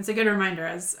 So it's a good reminder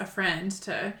as a friend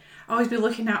to always be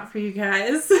looking out for you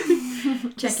guys.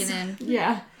 Checking in.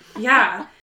 Yeah.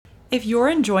 If you're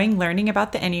enjoying learning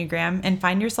about the Enneagram and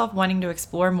find yourself wanting to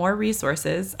explore more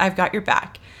resources, I've got your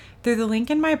back. Through the link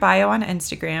in my bio on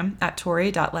Instagram at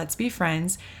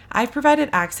tori.letsbefriends, I've provided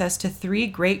access to 3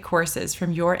 great courses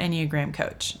from Your Enneagram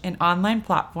Coach, an online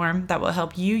platform that will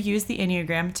help you use the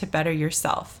Enneagram to better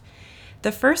yourself.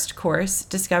 The first course,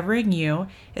 Discovering You,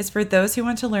 is for those who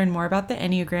want to learn more about the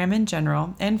Enneagram in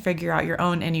general and figure out your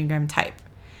own Enneagram type.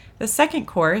 The second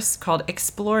course, called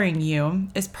Exploring You,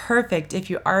 is perfect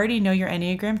if you already know your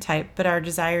Enneagram type but are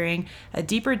desiring a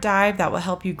deeper dive that will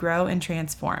help you grow and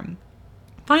transform.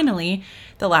 Finally,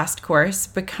 the last course,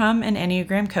 Become an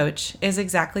Enneagram Coach, is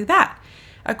exactly that.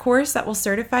 A course that will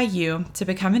certify you to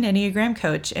become an Enneagram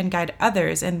coach and guide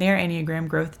others in their Enneagram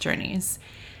growth journeys.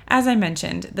 As I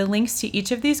mentioned, the links to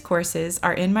each of these courses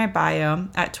are in my bio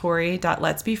at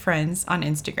tori.letsbefriends on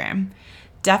Instagram.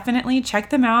 Definitely check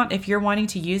them out if you're wanting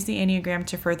to use the Enneagram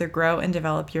to further grow and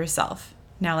develop yourself.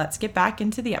 Now let's get back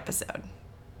into the episode.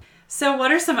 So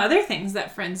what are some other things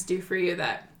that friends do for you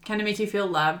that kind of make you feel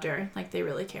loved or like they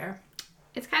really care?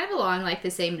 It's kind of along like the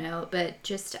same note, but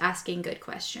just asking good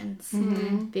questions.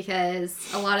 Because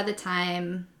a lot of the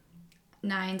time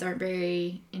 9s aren't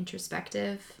very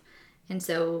introspective, and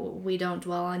so we don't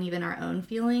dwell on even our own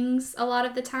feelings a lot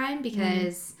of the time,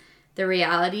 because the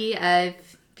reality of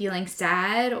feeling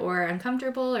sad or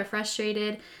uncomfortable or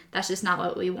frustrated, that's just not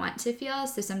what we want to feel.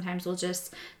 So sometimes we'll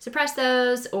just suppress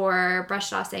those or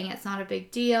brush it off saying it's not a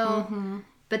big deal.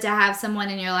 But to have someone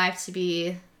in your life to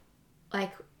be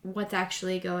like, what's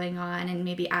actually going on, and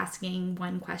maybe asking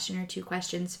 1 question or 2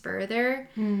 questions further,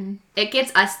 it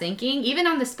gets us thinking, even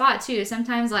on the spot too.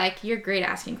 Sometimes like, you're great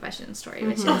asking questions, Tori,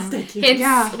 which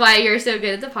is why you're so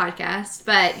good at the podcast.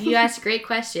 But you ask great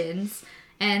questions,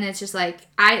 and it's just like,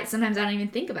 sometimes I don't even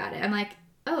think about it. I'm like,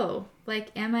 oh,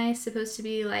 like, am I supposed to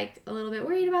be, like, a little bit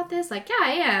worried about this? Like, yeah,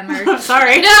 I am. Or,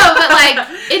 sorry. No, but,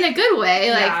 like, in a good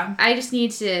way. Like, Yeah. I just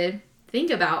need to think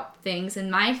about things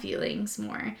and my feelings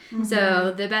more. Mm-hmm.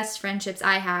 So the best friendships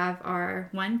I have are,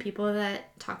 one, people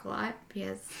that talk a lot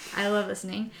because I love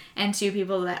listening, and two,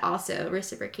 people that also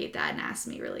reciprocate that and ask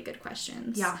me really good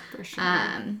questions. Yeah. For sure.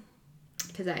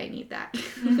 Because I need that.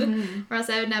 Mm-hmm. Or else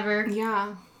I would never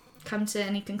Yeah. come to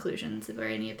any conclusions or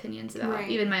any opinions about Right.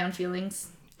 even my own feelings.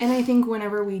 And I think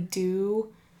whenever we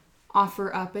do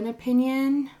offer up an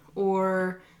opinion,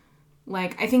 or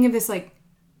like, I think of this like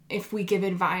if we give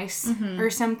advice or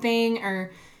something,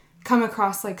 or come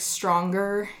across like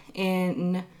stronger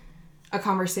in a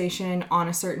conversation on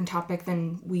a certain topic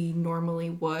than we normally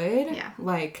would. Yeah.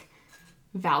 Like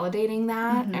validating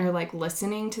that or like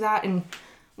listening to that, and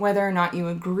whether or not you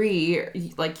agree,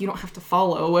 like you don't have to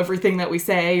follow everything that we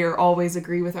say or always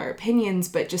agree with our opinions,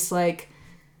 but just like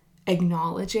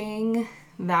acknowledging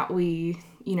that we,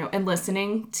 you know, and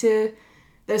listening to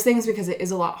those things, because it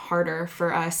is a lot harder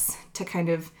for us to kind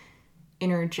of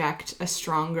interject a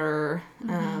stronger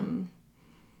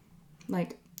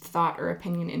like thought or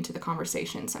opinion into the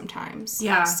conversation sometimes.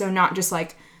 Yeah. So not just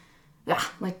like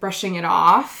brushing it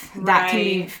off.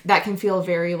 Right. That can feel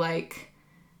very like,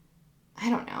 I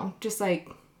don't know, just like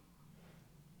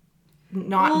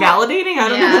not validating. I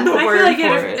don't know the I word feel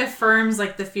like for it affirms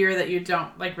like the fear that you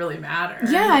don't like really matter.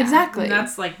 Yeah, exactly. And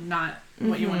that's like not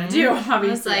what you want to do,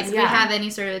 obviously. It's like, we have any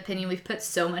sort of opinion, we've put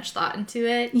so much thought into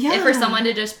it. Yeah. And for someone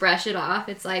to just brush it off,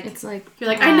 it's like, You're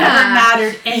like, I never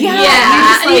mattered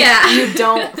anyway. Yeah. You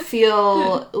don't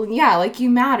feel, like you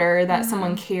matter, that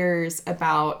someone cares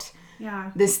about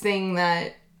this thing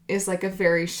that is like a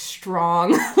very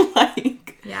strong,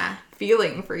 like,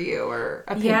 feeling for you or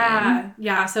opinion.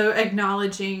 Yeah. So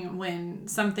acknowledging when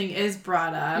something is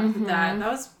brought up, that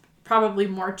was probably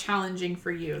more challenging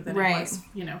for you than it was,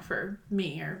 you know, for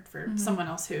me or for someone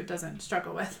else who doesn't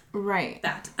struggle with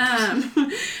that.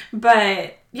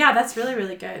 But yeah, that's really,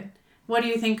 really good. What do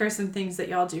you think are some things that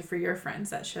y'all do for your friends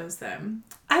that shows them,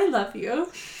 I love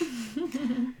you?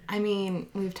 I mean,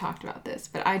 we've talked about this,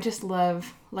 but I just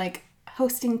love like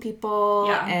hosting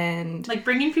people and like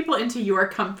bringing people into your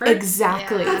comfort.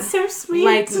 Exactly. Yeah. That's so sweet.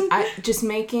 Like just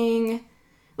making,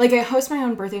 like I host my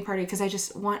own birthday party because I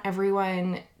just want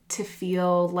everyone to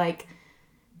feel like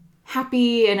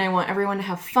happy, and I want everyone to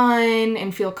have fun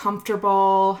and feel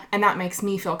comfortable, and that makes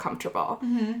me feel comfortable.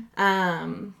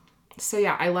 So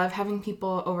yeah, I love having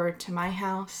people over to my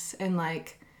house and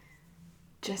like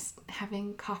just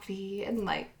having coffee and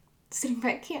like sitting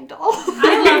by a candle.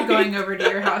 I love going over to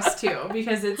your house too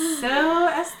because it's so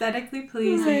aesthetically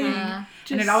pleasing and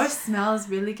it always smells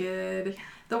really good.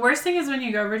 The worst thing is when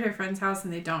you go over to a friend's house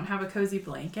and they don't have a cozy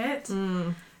blanket.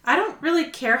 I don't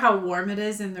really care how warm it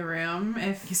is in the room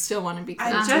if you still want to be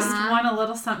cozy. I just want a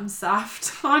little something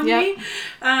soft on me.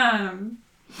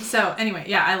 So anyway,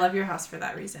 yeah, I love your house for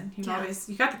that reason. You got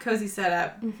the cozy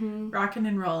setup, rocking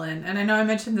and rolling. And I know I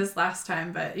mentioned this last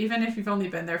time, but even if you've only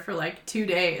been there for like 2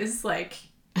 days, like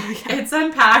it's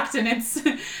unpacked and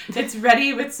it's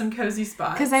ready with some cozy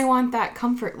spots. Because I want that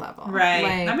comfort level. Right.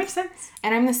 Like, that makes sense.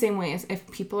 And I'm the same way. As if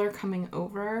people are coming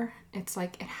over, it's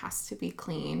like it has to be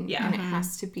clean. Yeah. And it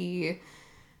has to be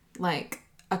like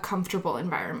a comfortable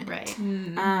environment. Right.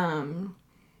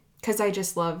 Because I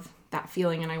just love that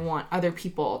feeling and I want other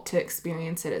people to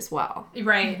experience it as well.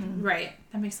 Right. Right.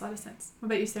 That makes a lot of sense. What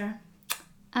about you, Sarah?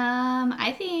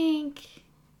 I think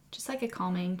just like a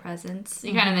calming presence.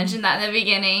 You kind of mentioned that in the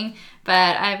beginning,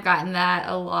 but I've gotten that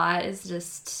a lot, is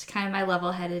just kind of my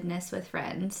level-headedness with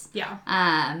friends. Yeah.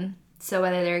 So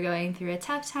whether they're going through a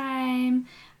tough time,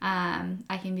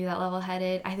 I can be that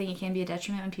level-headed. I think it can be a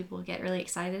detriment when people get really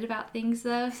excited about things,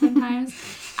 though, sometimes.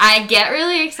 I get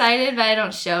really excited, but I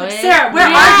don't show it. Sarah, where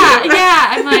are you? Yeah,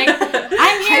 I'm like,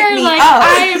 I'm here, like,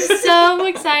 I am so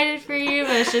excited for you,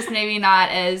 but it's just maybe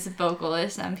not as vocal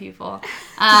as some people.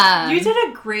 You did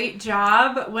a great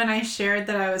job when I shared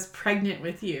that I was pregnant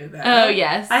with you, though. Oh,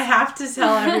 yes. I have to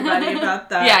tell everybody about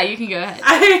that. Yeah, you can go ahead.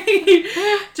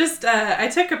 I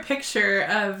took a picture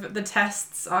of the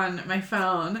tests on my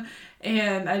phone,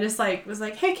 and I just like was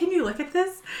like, hey, can you look at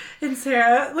this? And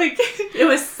Sarah, like, it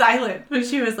was silent when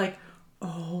she was like,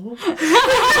 oh.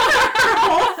 Her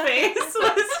whole face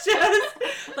was just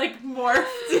like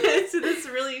morphed into this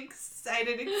really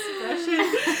excited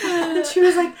expression. And she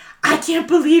was like, I can't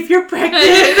believe you're pregnant.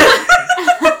 And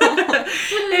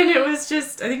it was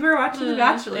just, I think we were watching The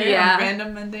Bachelor on a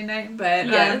random Monday night, but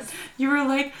you were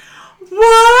like,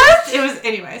 What? It was,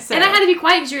 anyway, so. And I had to be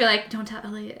quiet because you were like, don't tell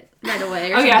Elliot right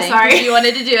away or something. Yeah, sorry. You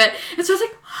wanted to do it. And so I was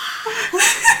like,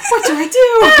 What do I do?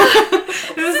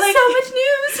 It was like, so much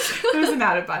news. It was an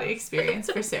out-of-body experience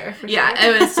for Sarah, for Yeah,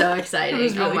 sure. it was so exciting. It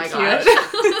was really oh my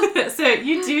cute. gosh. So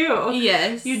you do.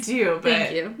 Yes. You do, but.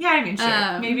 Thank you. Yeah, I mean,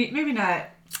 sure. Maybe not.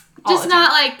 Just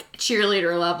not like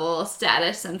cheerleader level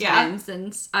status sometimes, Yeah.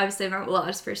 and obviously I'm not the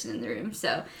loudest person in the room,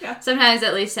 so Yeah. sometimes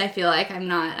at least I feel like I'm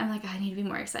like, I need to be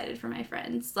more excited for my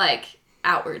friends, like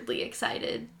outwardly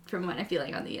excited from what I'm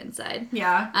feeling on the inside.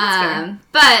 Yeah, that's fair.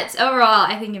 But overall,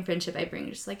 I think in friendship I bring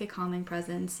just like a calming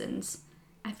presence, and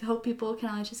I hope people can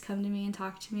always just come to me and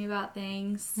talk to me about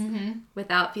things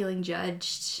without feeling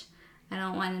judged. I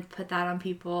don't want to put that on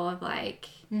people of like,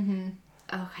 oh,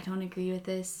 I don't agree with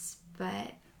this,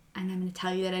 and I'm going to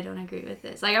tell you that I don't agree with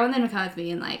this. Like, I want them to come with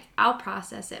me and, like, I'll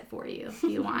process it for you if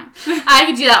you want. I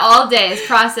could do that all day is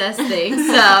process things.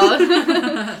 So,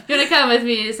 if you want to come with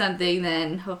me to something,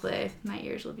 then hopefully my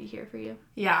ears will be here for you.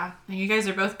 Yeah, and you guys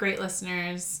are both great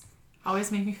listeners.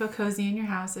 Always make me feel cozy in your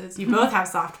houses. You both have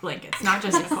soft blankets, not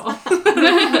just Nicole.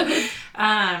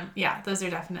 Yeah, those are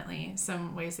definitely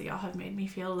some ways that y'all have made me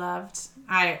feel loved.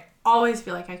 I always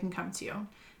feel like I can come to you,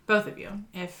 both of you,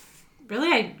 if really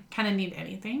I kind of need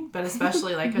anything, but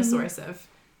especially like a source of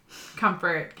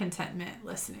comfort, contentment,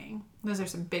 listening. Those are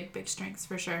some big, big strengths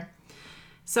for sure.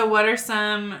 So what are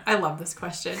some, I love this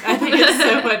question. I think it's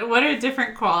so fun. What are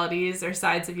different qualities or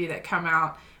sides of you that come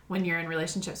out when you're in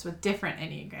relationships with different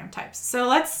Enneagram types? So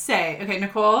let's say, okay,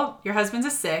 Nicole, your husband's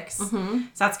a 6, so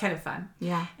that's kind of fun.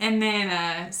 Yeah. And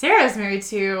then Sarah's married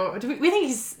to, we think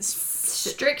he's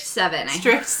Strict 7,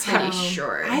 strict I'm pretty 7.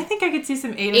 sure. I think I could see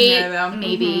some 8 in 8, there though.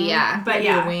 maybe, yeah. But Maybe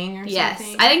yeah. a wing or Yes.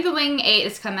 something. I think the wing 8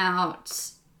 has come out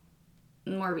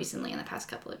more recently in the past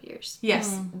couple of years.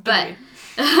 Yes. But,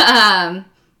 agreed.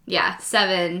 yeah,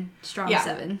 7, strong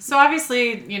 7. So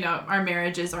obviously, you know, our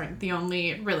marriages aren't the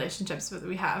only relationships that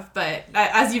we have, but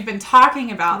as you've been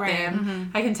talking about Right.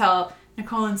 them, I can tell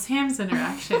Nicole and Sam's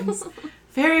interactions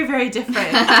very, very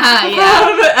different Yeah.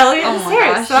 from Elliot and Oh my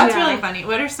Sarah. gosh, So that's yeah. really funny.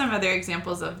 What are some other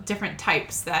examples of different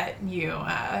types that you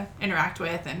interact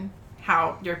with and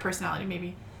how your personality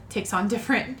maybe takes on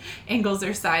different angles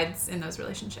or sides in those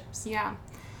relationships? Yeah.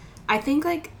 I think,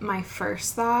 like, my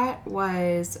first thought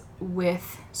was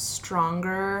with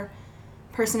stronger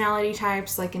personality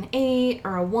types, like an 8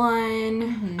 or a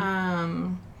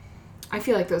 1. I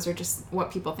feel like those are just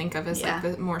what people think of as, like,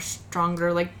 the more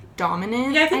stronger, like,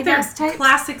 dominant, Yeah, I think they're guess, types.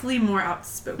 classically more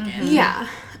outspoken. Yeah.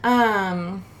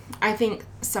 I think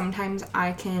sometimes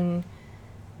I can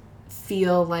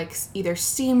feel like either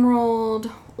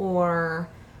steamrolled or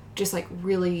just like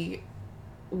really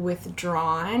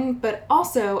withdrawn, but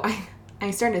also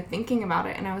I started thinking about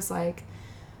it and I was like,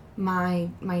 my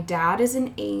dad is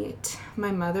an 8,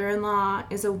 my mother-in-law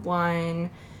is a 1,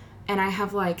 and I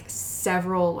have like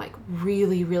several like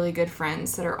really, really good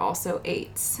friends that are also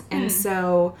 8s. And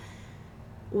so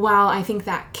while I think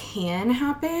that can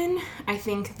happen, I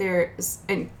think there's,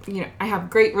 and you know, I have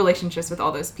great relationships with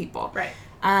all those people. Right.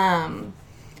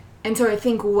 And so I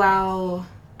think while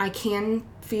I can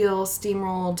feel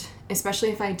steamrolled, especially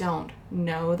if I don't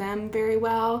know them very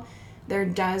well, there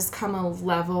does come a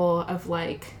level of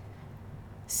like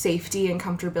safety and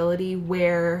comfortability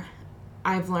where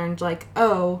I've learned like,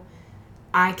 oh,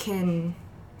 I can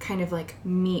kind of like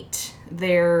meet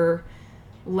their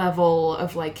level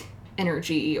of like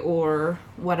energy or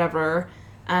whatever,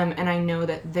 and I know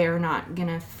that they're not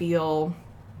gonna feel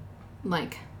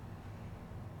like,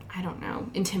 I don't know,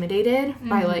 intimidated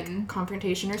by like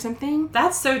confrontation or something.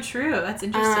 That's so true. That's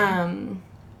interesting.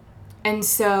 And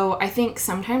so I think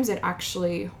sometimes it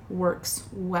actually works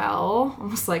well,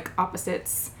 almost like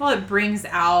opposites. Well, it brings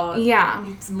out Yeah.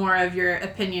 more of your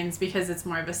opinions because it's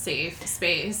more of a safe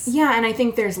space. Yeah, and I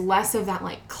think there's less of that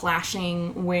like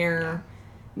clashing where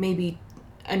maybe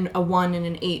a 1 and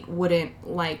an 8 wouldn't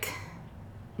like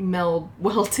meld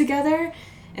well together.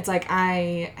 It's like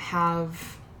I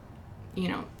have, you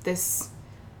know, this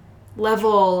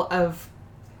level of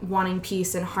wanting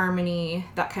peace and harmony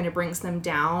that kind of brings them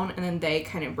down, and then they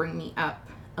kind of bring me up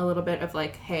a little bit of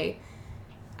like, hey,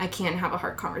 I can't have a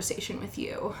hard conversation with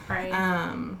you. Right.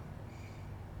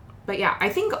 But yeah, I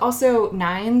think also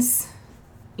 9s,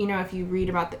 you know, if you read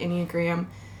about the Enneagram,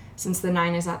 since the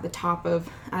 9 is at the top of,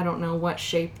 I don't know what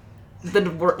shape the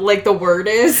word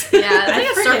is. Yeah, it's like a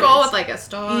forget circle it. with like a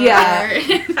star. Yeah.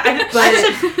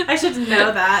 I should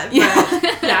know that. But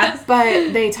yeah.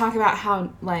 But they talk about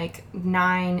how like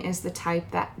 9 is the type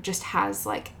that just has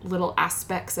like little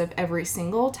aspects of every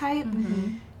single type.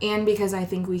 And because I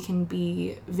think we can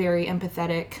be very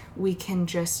empathetic, we can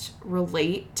just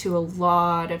relate to a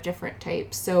lot of different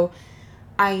types. So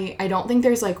I don't think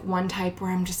there's like one type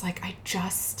where I'm just like, I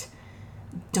just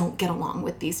don't get along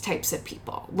with these types of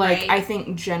people. Like, Right. I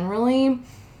think generally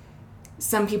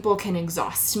some people can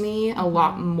exhaust me a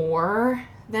lot more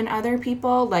than other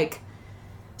people. Like,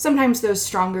 sometimes those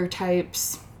stronger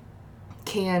types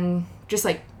can just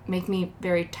like make me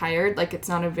very tired. Like, it's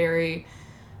not a very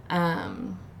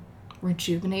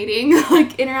rejuvenating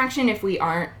like interaction if we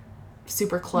aren't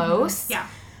super close. Yeah.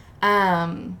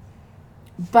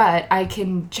 But I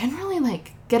can generally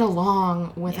like get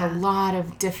along with Yeah. a lot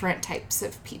of different types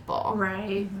of people.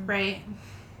 Right. Right.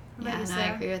 What Yeah, about you, no, I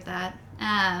Sarah? agree with that.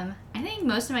 I think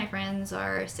most of my friends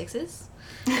are 6s.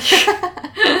 That's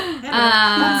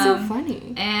so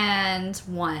funny. And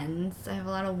 1s. I have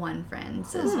a lot of 1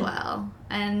 friends as well.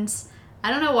 And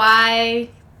I don't know why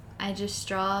I just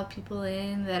draw people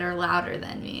in that are louder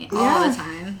than me all Yeah. the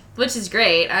time, which is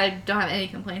great. I don't have any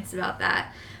complaints about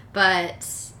that. But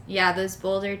yeah, those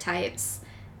bolder types,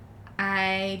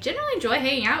 I generally enjoy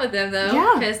hanging out with them though,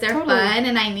 Yeah, because they're totally. fun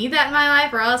and I need that in my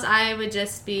life, or else I would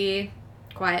just be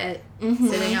quiet,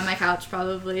 sitting on my couch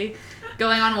probably,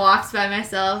 going on walks by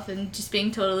myself and just being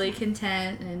totally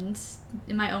content and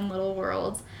in my own little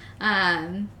world.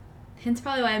 Hence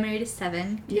probably why I married a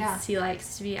 7, because Yeah. he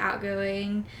likes to be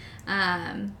outgoing.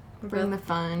 We're Bring the both,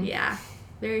 fun. yeah,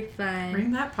 very fun.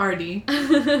 Bring that party.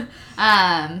 But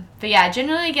yeah, I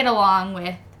generally get along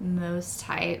with most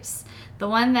types. The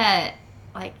one that,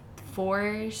 like,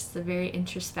 4s, the very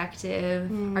introspective,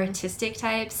 artistic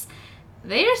types,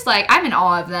 they just, like, I'm in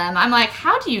awe of them. I'm like,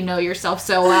 how do you know yourself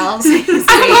so well? I'm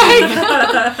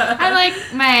like,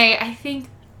 I think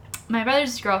my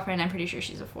brother's girlfriend, I'm pretty sure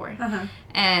she's a 4. Uh-huh.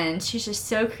 And she's just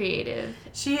so creative.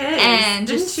 She is. And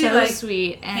Didn't just she so like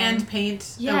sweet. And hand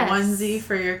paint Yes. a onesie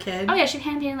for your kid? oh yeah, she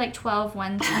hand painted like 12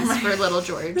 onesies Oh my for little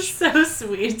George. So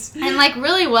sweet. And like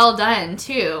really well done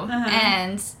too. Uh-huh.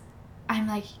 And I'm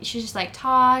like, she just like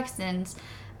talks, and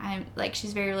I'm like,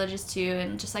 she's very religious too,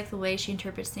 and just like the way she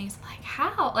interprets things, I'm like,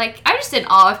 how? Like, I'm just in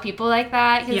awe of people like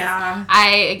that. 'Cause Yeah. I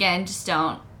again just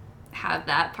don't have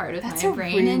that part of That's my a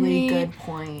brain in really me. good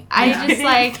point. I Yeah. just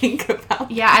like think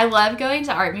about yeah, I love going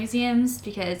to art museums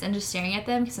and just staring at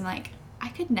them, because I'm like, I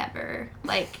could never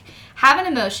like have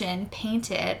an emotion,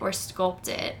 paint it or sculpt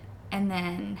it, and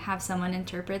then have someone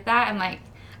interpret that. I'm like,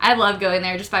 I love going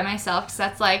there just by myself, because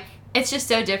that's like, it's just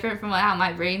so different from how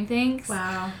my brain thinks.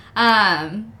 Wow.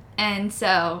 And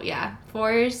so yeah,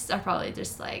 4s are probably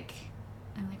just like,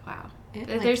 I'm like, wow. it.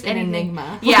 If there's an anything,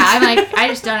 enigma. yeah, I'm like, I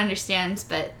just don't understand,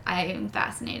 but I am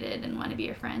fascinated and want to be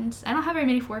your friend. I don't have very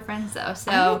many 4 friends though,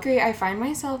 so I agree. I find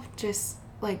myself just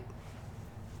like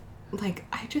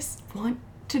I just want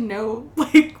to know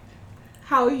like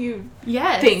how you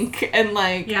yes, think, and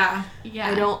like Yeah. yeah,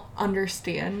 I don't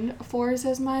understand 4s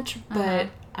as much, but Uh-huh.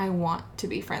 I want to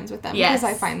be friends with them Yes.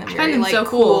 because I find them I very find them like so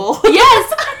cool.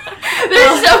 Yes,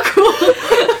 they're so cool.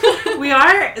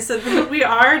 We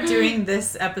are doing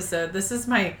this episode. This is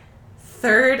my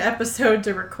 3rd episode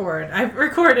to record. I've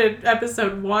recorded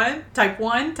episode 1, type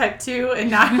 1, type 2, and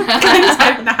now I'm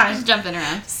type 9. Just jumping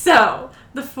around. So,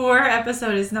 the 4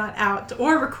 episode is not out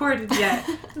or recorded yet,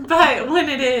 but when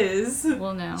it is,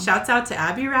 We'll know. shouts out to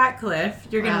Abby Ratcliffe.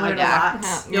 You're going to Wow, learn yeah. a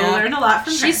lot. Yeah. You'll learn a lot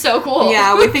from her. She's so cool.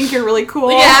 Yeah, we think you're really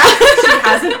cool. Yeah. She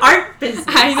has an art business.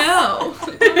 I know.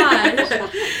 Gosh.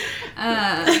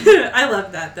 I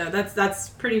love that, though. That's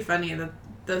pretty funny that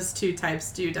those 2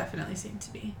 types do definitely seem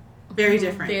to be very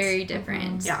different. Very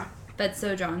different. Yeah. But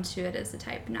so drawn to it as a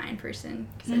type 9 person,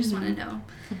 because I just want to know.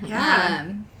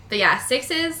 Yeah. But yeah,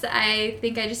 6s, I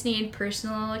think I just need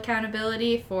personal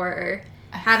accountability for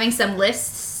having some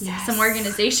lists, Yes. some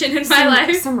organization in my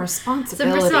life. Some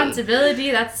responsibility. Some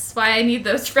responsibility. That's why I need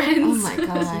those friends. Oh my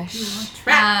gosh.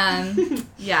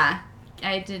 Yeah,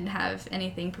 I didn't have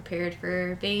anything prepared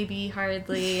for baby,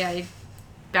 hardly. I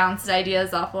bounced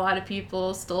ideas off a lot of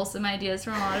people, stole some ideas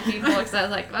from a lot of people, because I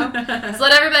was like, well, that's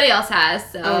what everybody else has,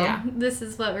 so Oh, yeah. this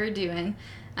is what we're doing.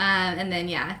 And then,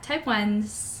 yeah, type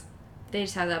 1s, they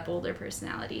just have that bolder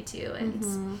personality, too,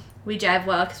 and we jive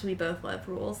well because we both love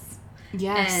rules.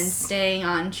 Yes. And staying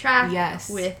on track Yes.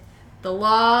 with the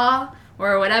law,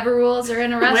 or whatever rules are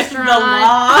in a With restaurant. the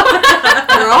law.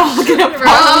 We're all gonna We're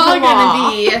follow all the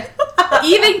law. gonna be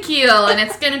even keel, and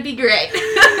it's gonna be great.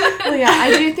 Well, yeah,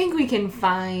 I do think we can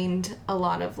find a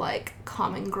lot of like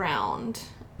common ground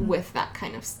with that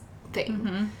kind of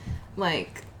thing.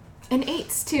 Like, and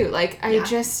 8s too. Like, I Yeah.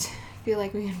 just feel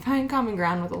like we can find common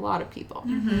ground with a lot of people.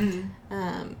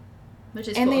 Which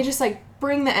is and cool. they just like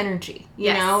bring the energy, you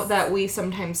Yes. know, that we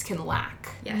sometimes can lack.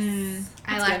 Yes.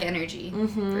 I That's lack good. energy,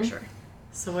 Mm-hmm. for sure.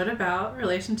 So what about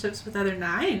relationships with other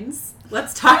 9s?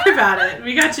 Let's talk about it.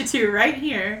 We got you two right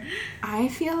here. I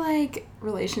feel like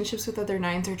relationships with other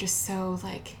 9s are just so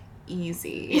like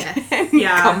easy Yes. and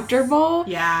Yeah. comfortable.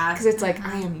 Yeah. Because it's like,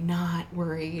 I am not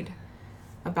worried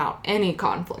about any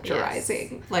conflict Yes.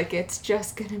 arising. Like, it's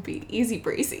just going to be easy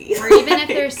breezy. Or even if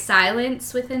there's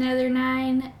silence with another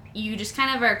 9, you just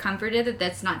kind of are comforted that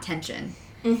that's not tension.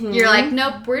 Mm-hmm. You're like,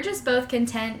 nope, we're just both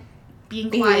content being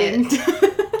quiet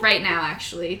right now,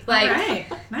 actually. Like, All right.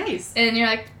 Nice. and you're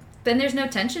like, then there's no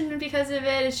tension because of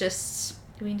it. It's just,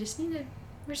 we're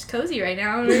just cozy right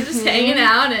now. We're just hanging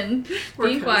out and We're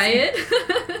being cozy. quiet.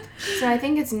 So I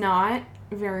think it's not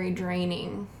very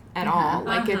draining at all.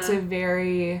 Like, it's a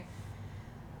very,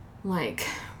 like,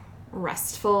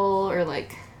 restful or,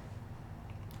 like,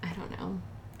 I don't know,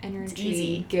 energy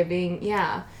easy. giving.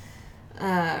 Yeah. It's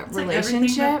like everything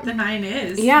Relationship. that the 9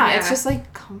 is. Yeah, it's Yeah. just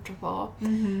like comfortable.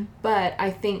 Mm-hmm. But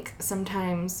I think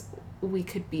sometimes we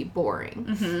could be boring.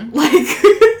 Mm-hmm.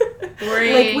 Like,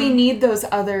 Boring. like we need those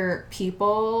other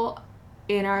people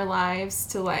in our lives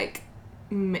to like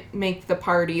make the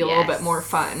party a little bit Yes. more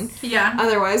fun. Yeah.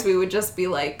 Otherwise, we would just be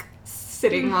like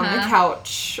sitting on the Uh-huh.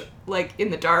 couch, like in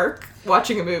the dark,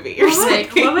 watching a movie or What would,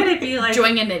 something. what would it be like?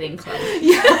 Join a knitting club.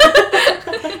 Yeah.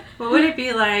 What would it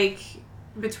be like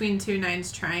between 2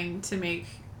 9s trying to make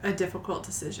a difficult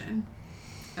decision?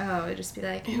 Oh, it'd just be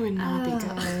like, It would not be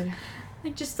oh. good.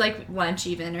 Like just like lunch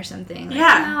even or something. Like,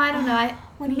 Yeah. No, I don't know.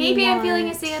 What do you Maybe I'm feeling a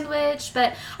want? sandwich,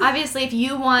 but obviously if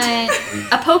you want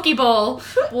a poke bowl,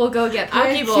 we'll go get poke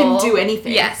I bowl. can do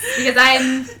anything. Yes, because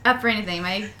I'm up for anything.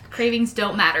 My cravings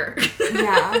don't matter.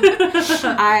 Yeah.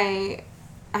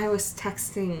 I was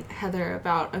texting Heather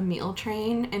about a meal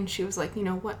train, and she was like, you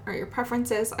know, what are your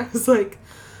preferences? I was like,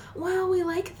 well, we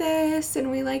like this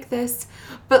and we like this,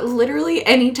 but literally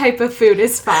any type of food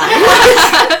is fine.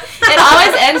 It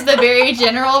always ends the very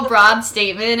general, broad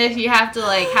statement. If you have to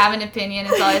like have an opinion,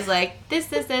 it's always like this,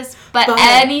 but But-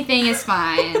 anything is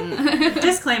fine.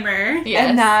 Disclaimer. Yes.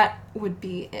 And that would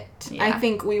be it. Yeah. I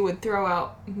think we would throw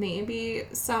out maybe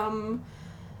some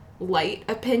light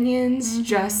opinions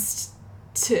just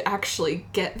to actually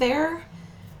get there,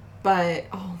 but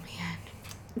oh man.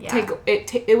 Yeah.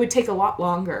 It would take a lot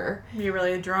longer Be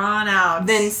really drawn out.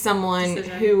 than someone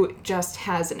Decision. who just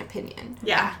has an opinion.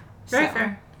 Yeah. Very So.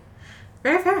 fair.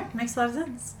 Very fair. Makes a lot of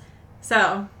sense.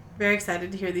 So, very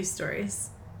excited to hear these stories.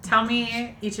 Tell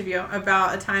me, each of you,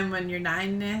 about a time when your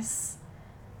 9ness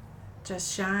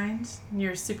just shined and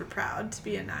you're super proud to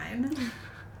be a 9.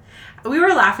 We were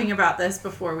laughing about this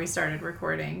before we started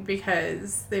recording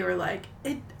because they were like,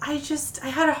 I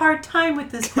had a hard time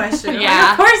with this question. I'm like,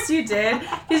 Yeah. of course you did,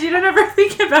 because you don't ever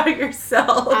think about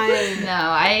yourself. No,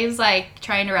 I was like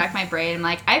trying to rack my brain. I'm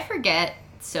like, I forget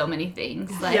so many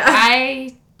things. Like Yeah.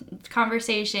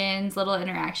 conversations, little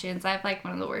interactions. I have like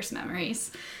one of the worst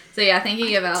memories. So yeah,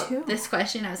 thinking about too. this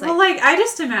question, I was like, Well, like, I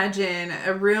just imagine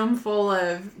a room full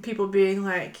of people being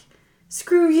like,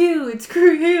 screw you, and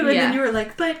screw you. And Yeah. then you were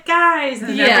like, but guys.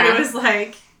 And Yeah. everybody was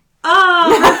like, oh,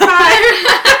 we're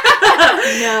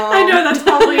fine. No. I know that's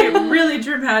probably really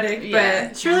dramatic, Yeah.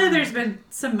 but surely there's been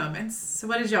some moments. So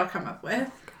what did y'all come up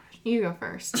with? You go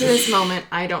first. To this moment,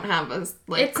 I don't have a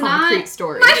It's concrete not-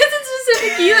 story. mine isn't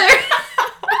specific either.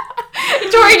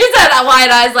 Tori just had that wide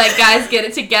eyes like, guys, get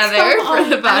it together for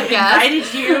the I podcast.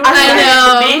 invited you. I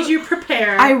know. Made you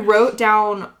prepare. I wrote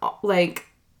down like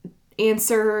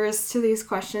answers to these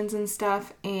questions and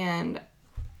stuff, and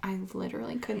I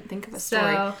literally couldn't think of a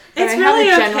story. So But it's I have really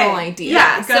a general okay. idea.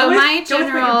 Yeah. So with- my go with what your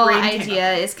general brain came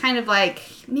idea up is kind of like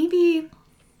maybe,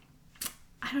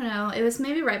 I don't know, it was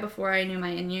maybe right before I knew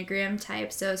my Enneagram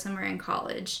type, so somewhere in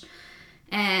college.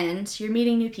 And you're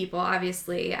meeting new people,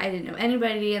 obviously. I didn't know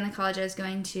anybody in the college I was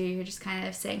going to. You're just kind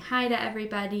of saying hi to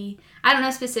everybody. I don't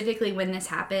know specifically when this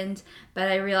happened, but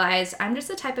I realized I'm just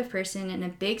the type of person in a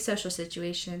big social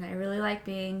situation. I really like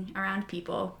being around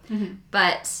people.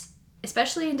 But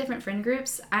especially in different friend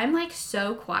groups, I'm like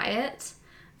so quiet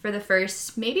for the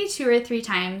first maybe 2 or 3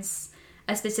 times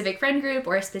a specific friend group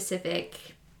or a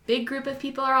specific big group of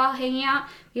people are all hanging out,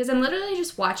 because I'm literally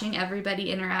just watching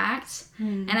everybody interact.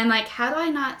 And I'm like, how do I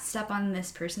not step on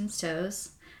this person's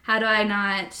toes? How do I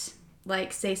not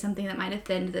like say something that might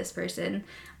offend this person?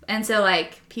 And so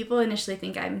like people initially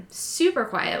think I'm super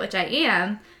quiet, which I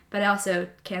am, but I also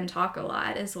can talk a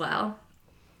lot as well.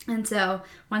 And so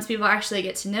once people actually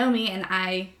get to know me and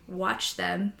I watch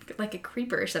them like a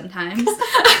creeper sometimes,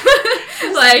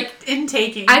 like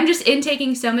intaking. I'm just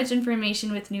intaking so much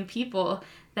information with new people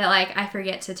that like I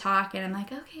forget to talk, and I'm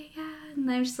like, okay, yeah, And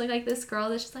I'm just like this girl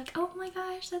that's just like, oh my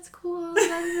gosh, that's cool.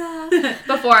 Blah, blah.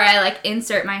 Before I like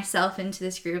insert myself into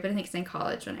this group. And I think it's in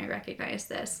college when I recognized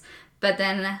this. But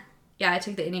then, yeah, I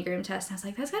took the Enneagram test and I was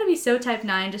like, that's gotta be so type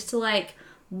 9 just to like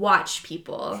watch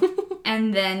people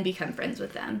and then become friends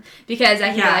with them. Because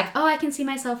I can be like, oh, I can see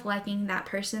myself liking that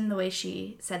person the way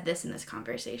she said this in this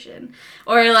conversation.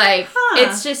 Or like,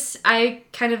 it's just, I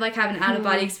kind of like have an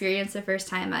out-of-body experience the first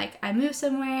time like I move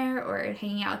somewhere or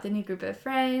hanging out with a new group of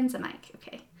friends. I'm like,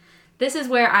 okay, this is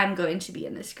where I'm going to be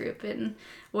in this group and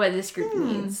what this group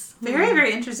needs. Very,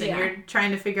 very interesting. Yeah. You're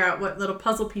trying to figure out what little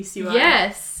puzzle piece you are.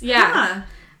 Yes. Yeah.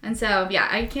 And so, yeah,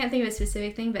 I can't think of a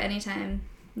specific thing, but anytime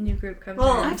new group comes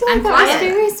around, I feel like that was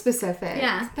very specific.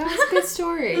 Yeah. That was a good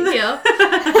story. Thank you.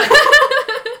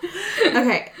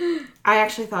 Okay. I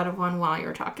actually thought of one while you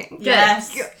were talking.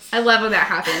 Yes. I love when that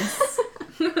happens.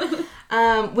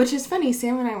 Which is funny.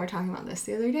 Sam and I were talking about this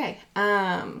the other day.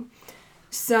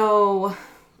 So,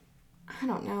 I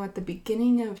don't know, at the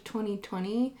beginning of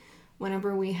 2020,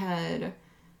 whenever we had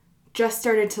just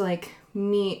started to, like,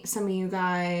 meet some of you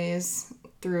guys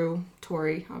through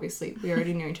Tori, obviously, we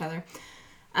already knew each other.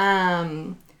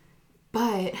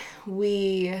 But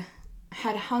we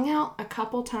had hung out a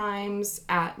couple times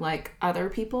at like other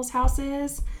people's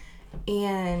houses,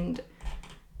 and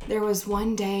there was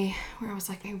one day where I was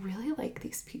like, I really like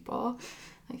these people.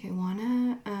 Like, I want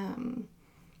to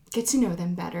get to know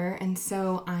them better, and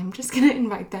so I'm just going to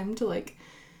invite them to like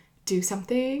do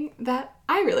something that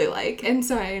I really like. And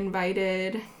so I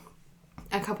invited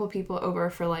a couple people over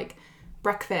for like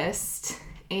breakfast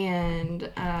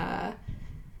and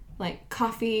like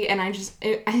coffee, and I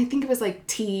think it was like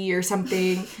tea or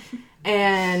something,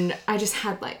 and I just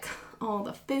had like all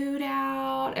the food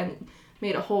out and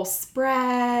made a whole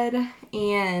spread,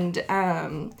 and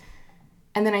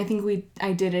then I think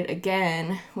I did it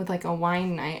again with like a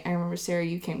wine night. I remember, Sarah,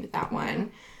 you came to that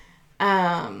one,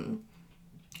 and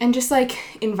just like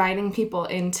inviting people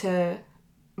into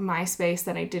my space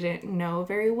that I didn't know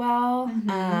very well,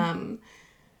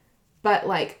 but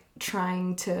like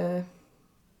trying to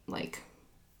like,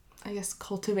 I guess,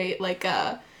 cultivate like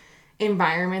a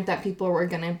environment that people were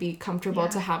gonna be comfortable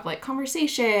to have like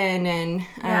conversation, and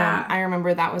I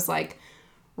remember that was like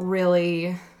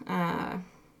really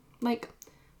like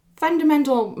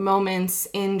fundamental moments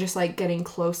in just like getting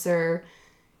closer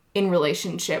in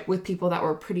relationship with people that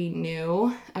were pretty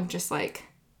new, of just like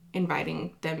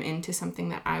inviting them into something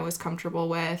that I was comfortable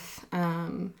with,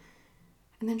 and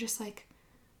then just like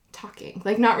talking,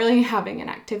 like not really having an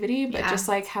activity, but just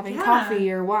like having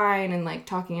coffee or wine and like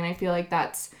talking. And I feel like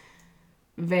that's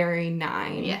very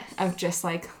 9 of just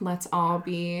like, let's all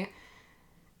be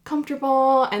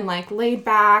comfortable and like laid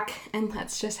back and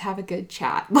let's just have a good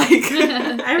chat. Like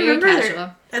I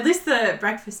remember at least the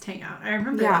breakfast hangout. I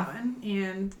remember that one,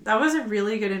 and that was a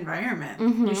really good environment.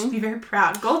 You should be very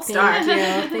proud. Gold star.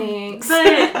 Thank you. Thanks.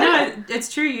 But no,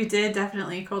 it's true. You did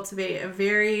definitely cultivate a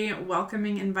very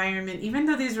welcoming environment, even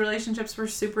though these relationships were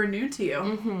super new to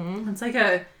you. It's like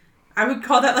I would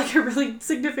call that like a really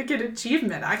significant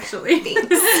achievement, actually.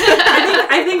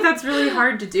 I think that's really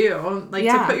hard to do. Like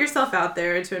to put yourself out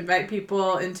there, to invite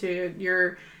people into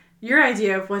your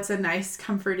idea of what's a nice,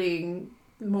 comforting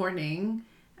morning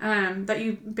that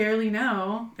you barely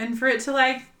know, and for it to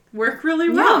like work really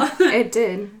well. It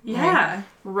did. Yeah. I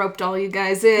roped all you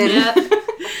guys in. Yep.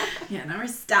 Yeah, now we're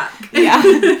stuck. Yeah.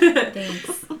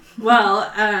 Thanks.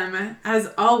 Well,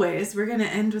 as always, we're going to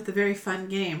end with a very fun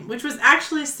game, which was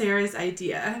actually Sarah's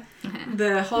idea.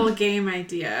 The whole game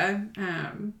idea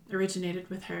originated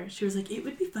with her. She was like, it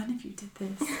would be fun if you did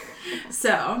this.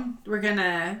 So,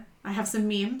 I have some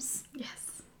memes.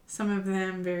 Yes. Some of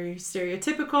them very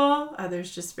stereotypical,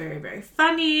 others just very, very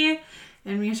funny. And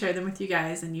I'm going to share them with you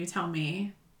guys, and you tell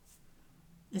me,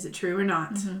 is it true or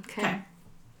not? Okay.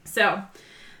 So,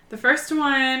 the first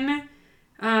one,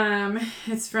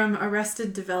 it's from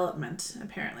Arrested Development,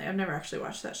 apparently. I've never actually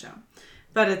watched that show.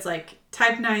 But it's like,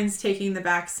 type 9's taking the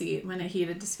back seat when a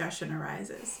heated discussion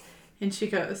arises. And she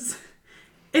goes,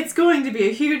 it's going to be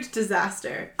a huge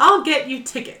disaster. I'll get you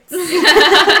tickets.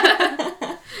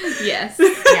 Yes.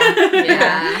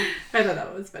 Yeah. I thought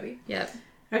that was funny. Yep.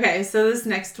 Okay, so this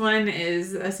next one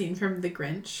is a scene from The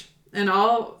Grinch. And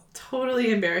I'll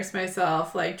totally embarrass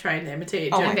myself, like, trying to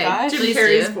imitate Jim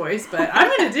Carrey's voice, but I'm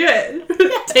going to do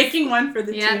it. Taking one for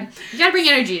the team. You got to bring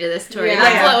energy to this, Tori.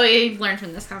 That's what we learned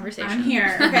from this conversation. I'm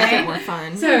here, okay? More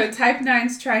fun. So, type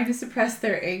 9's trying to suppress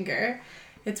their anger.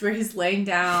 It's where he's laying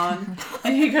down,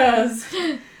 and he goes,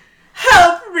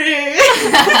 help me!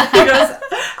 He goes,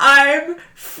 I'm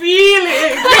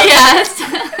feeling. Yes.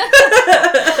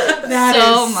 That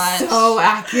so is much. so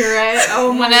accurate. accurate.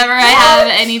 Oh my Whenever I have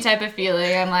any type of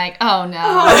feeling, I'm like, oh no.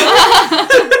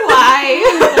 Why?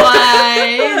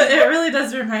 Why? It really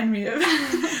does remind me of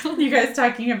you guys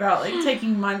talking about like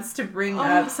taking months to bring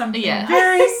up something yeah.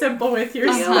 very simple with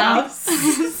your spouse.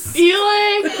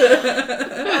 Feeling?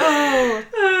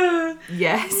 Oh.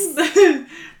 Yes.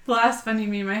 The last funny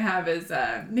meme I have is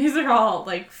these are all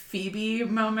like Phoebe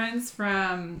moments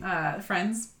from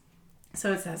Friends.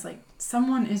 So it says like,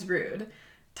 someone is rude.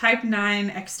 Type 9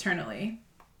 externally.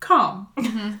 Calm.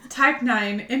 Mm-hmm. Type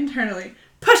 9 internally.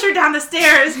 Push her down the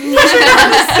stairs. Push her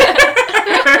down the stairs.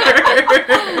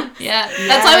 Yeah.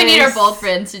 That's why we need our bold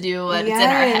friends to do what's in our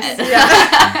head.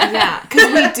 Yeah,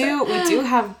 because we do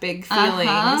have big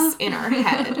feelings in our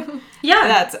head. Yeah.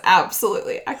 That's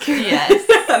absolutely accurate. Yes.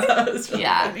 That was really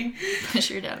funny. Push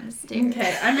her down the stairs.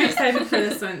 Okay, I'm excited for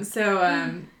this one. So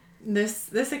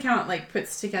this account like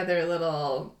puts together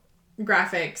little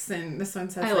graphics, and this one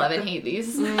says I love and hate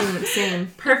these. Same.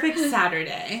 perfect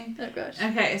Saturday. Oh gosh.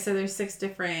 Okay, so there's 6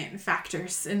 different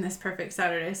factors in this perfect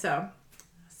Saturday. So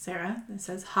Sarah, it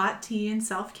says hot tea and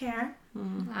self-care.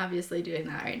 Obviously doing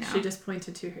that right now. She just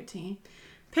pointed to her tea.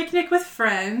 Picnic with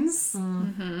friends.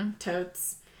 Mm-hmm.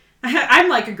 Totes. I'm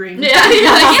like agreeing with Yeah,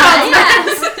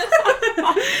 that.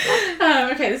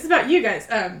 yes. Okay, this is about you guys.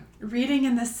 Reading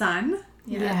in the sun.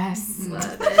 Yes.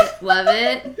 Love it. Love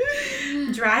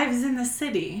it. Drives in the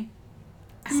city.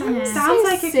 Yeah. Sounds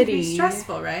like it could be City.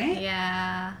 stressful, right?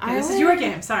 Yeah. Okay, this is your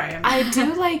game. Sorry. I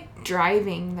do like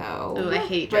driving though. Ooh, I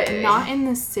hate but driving. not in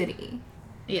the city.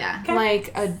 Yeah. Okay.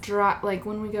 Like a drive, like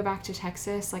when we go back to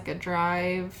Texas, like a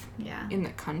drive Yeah. in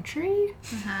the country.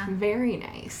 Uh-huh. Very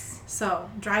nice. So,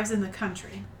 drives in the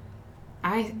country.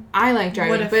 I like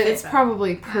driving, Would've but fit it's that.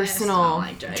 probably don't personal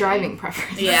like driving. driving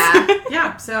preference. Yeah.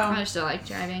 Yeah, so I just don't like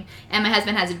driving. And my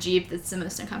husband has a Jeep that's the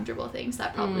most uncomfortable thing, so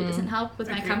that probably doesn't help with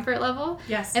my Agreed. comfort level.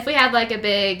 yes. If we had like a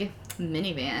big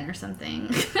minivan or something,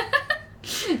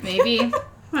 maybe. A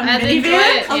I'd enjoy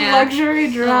minivan? it. A Yeah.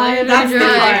 luxury drive. That's the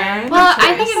plan. Well,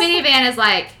 I Choice. think a minivan is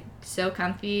like so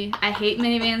comfy. I hate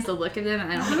minivans, the look of them,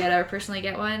 and I don't think I'd ever personally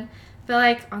get one. But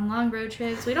like on long road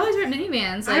trips, we'd always rent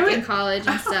minivans, I like would- in college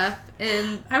and stuff.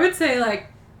 And I would say like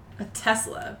a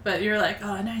Tesla, but you're like,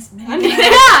 oh, a nice minivan. yeah.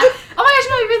 Oh my gosh,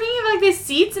 no, if you're thinking of like the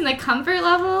seats and the comfort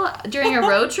level during a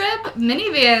road trip,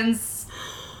 minivans,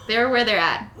 they're where they're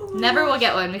at. Never will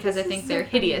get one because I think they're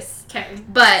hideous. Okay.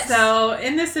 But So,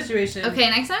 in this situation. okay,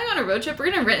 next time I go on a road trip, we're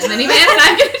gonna rent a minivan, and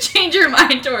I'm gonna change your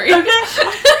mind, Tori. Okay.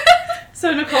 So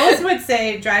Nicole would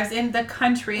say drives in the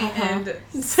country, and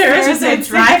Sarah would say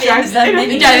drive in the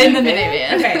minivan. Drive in the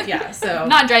minivan. Okay, yeah. So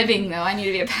Not driving though. I need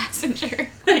to be a passenger.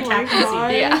 captain seat.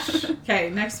 gosh. Yeah. Okay,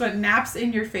 next one. Naps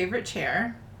in your favorite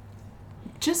chair.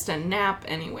 Just a nap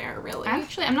anywhere, really.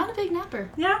 Actually, I'm not a big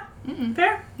napper. Yeah. Mm-mm.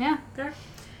 Fair. Yeah. Fair.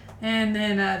 And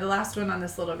then the last one on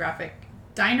this little graphic.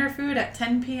 Diner food at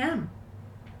 10 p.m.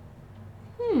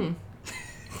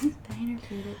 Diner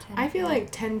food at 10. I feel like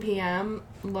 10 p.m.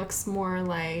 looks more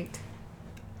like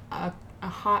a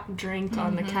hot drink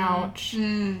on the couch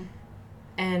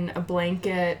and a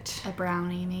blanket. a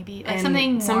brownie, maybe. Like And something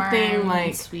warm, something like-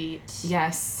 and sweet.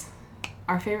 Yes.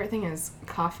 Our favorite thing is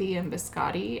coffee and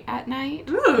biscotti at night.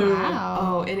 Ooh. Wow.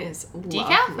 Oh, it is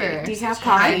Decaf lovely. or- Decaf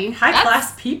High, coffee. high That's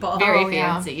class people. Very Oh,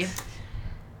 yeah. fancy.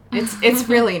 It's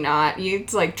really not.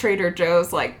 It's like Trader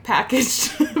Joe's like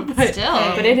packaged, but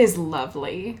Still. but it is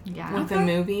lovely. Yeah. With a Okay.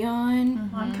 movie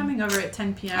on. Well, I'm coming over at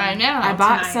 10 p.m. I know. I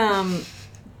bought tonight. some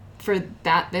for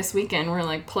that this weekend. We're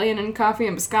like playing in coffee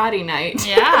and biscotti night.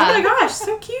 Yeah. Oh my gosh,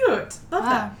 so cute. Love Wow.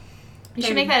 that. You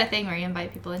should make that a thing where you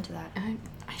invite people into that.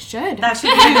 I should. That should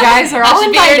you be guys are That all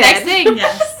should be invited. your next thing.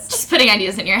 Yes. Just putting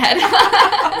ideas in your head.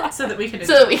 So that we can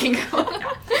so that we can go.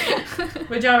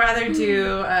 Would y'all rather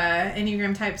do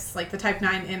Enneagram types like the type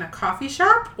 9 in a coffee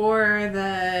shop or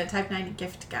the type 9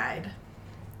 gift guide?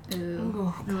 Ooh.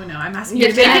 Oh, Oh no, I'm asking you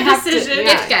to Gift make guide. a I have to- decision.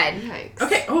 Gift guide. Yikes.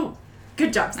 Okay, oh,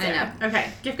 good job, I Sarah. Okay,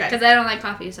 gift guide. Because I don't like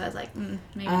coffee, so I was like,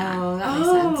 maybe not. Oh, that makes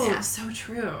Oh, sense. Yeah. so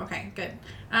true. Okay, good.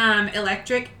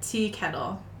 Electric tea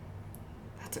kettle.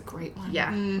 That's a great one.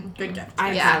 Yeah. Good gift.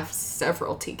 I Yeah. have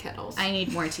several tea kettles. I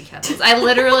need more tea kettles. I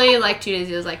literally, like 2 days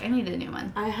ago, was like, I need a new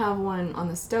one. I have one on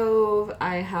the stove.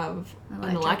 I have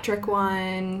an electric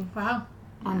one Wow.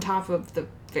 on top of the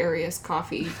various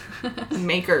coffee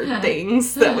maker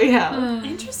things that we have.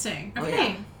 Interesting. Oh, Okay.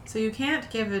 yeah. So you can't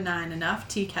give a 9 enough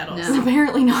tea kettles. No.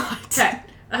 Apparently not. Okay.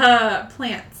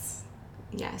 Plants.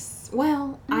 Yes.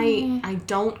 Well, I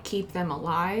don't keep them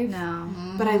alive, No.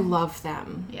 but I love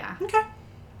them. Yeah. Okay.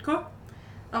 Cool.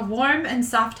 A warm and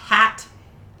soft hat.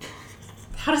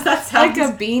 How does that sound? Like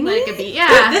a beanie? Like a bee.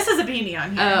 Yeah. This is a beanie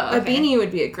on here. Oh, A okay. beanie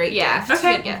would be a great Yeah. gift.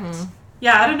 Okay. Good gift.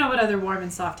 Yeah, I don't know what other warm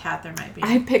and soft hat there might be.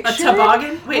 I pictured a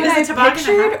toboggan. Wait, is a toboggan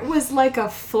a hat? Was like a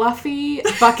fluffy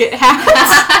bucket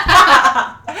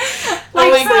hat. Oh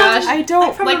my gosh. I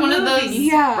don't... Like one of those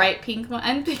bright pink ones.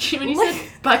 I'm picturing when you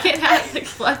said bucket hat, like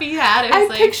fluffy hat. It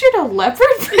was I pictured a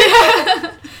leopard print.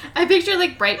 Yeah. I pictured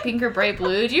like bright pink or bright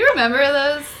blue. Do you remember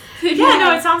those? Yeah,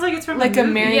 no, it sounds like it's from like a a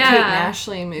movie. Mary-Kate and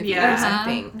Ashley movie or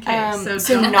something. Okay,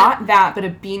 so not that, but a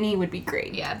beanie would be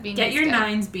great. Yeah, beanies. Get your good.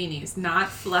 Nines beanies, not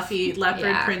fluffy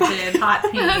leopard printed hot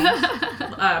pink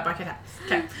bucket hats.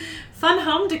 Okay. Fun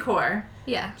home decor.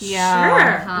 Yeah. Sure.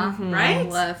 Mm-hmm. Right?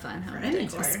 Love fun home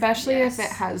decor. Especially if it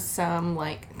has some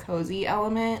like cozy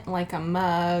element, like a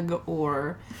mug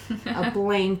or a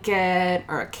blanket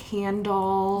or a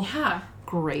candle. Yeah.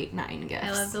 Great 9 gifts.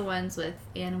 I love the ones with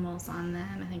animals on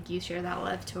them. I think you share that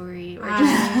love, Tori. Or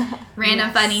just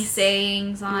random funny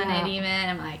sayings on it even.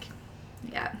 I'm like,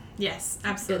 yeah. Yes,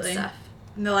 absolutely. Good stuff.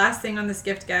 And the last thing on this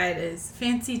gift guide is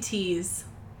fancy teas.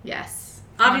 Yes.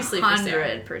 Obviously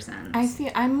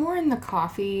 100%. I'm more in the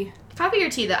coffee. Coffee or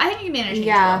tea, though. I think you can manage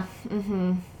Yeah.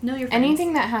 Mm-hmm. Know your friends.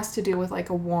 Anything that has to do with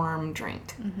like a warm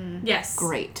drink. Mm-hmm. Yes.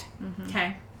 Great. Mm-hmm.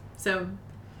 Okay. So,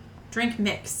 drink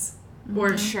mix.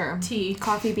 Or tea.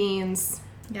 Coffee beans.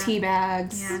 Yeah. Tea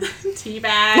bags. Yeah. Tea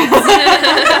bags.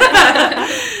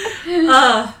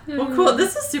 Well, cool.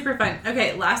 This is super fun.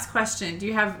 Okay, last question. Do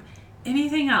you have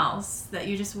anything else that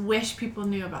you just wish people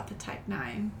knew about the Type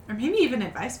 9? Or maybe even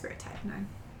advice for a Type 9?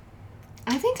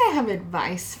 I think I have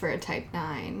advice for a Type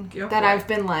 9 that I've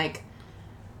been like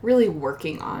really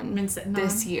working on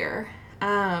this year.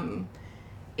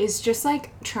 Is just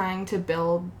like trying to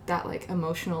build that like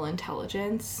emotional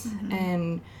intelligence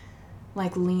and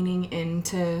like leaning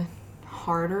into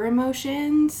harder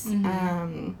emotions.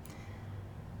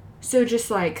 So just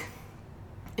like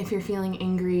if you're feeling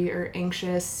angry or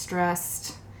anxious,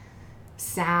 stressed,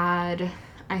 sad,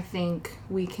 I think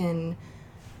we can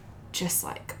just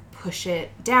like push it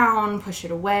down, push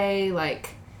it away.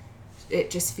 Like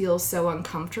it just feels so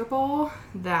uncomfortable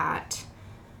that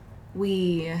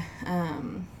we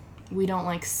don't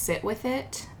like sit with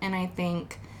it. And I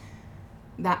think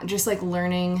that just like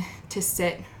learning to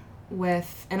sit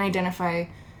with and identify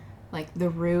like the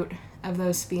root of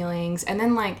those feelings and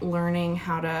then like learning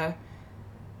how to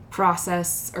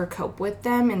process or cope with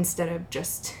them instead of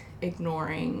just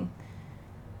ignoring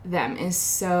them is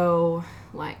so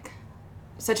like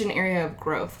such an area of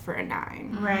growth for a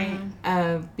 9. Right.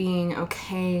 Of being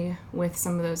okay with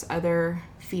some of those other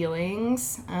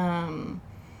feelings and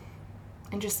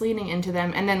just leaning into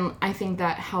them. And then I think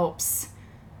that helps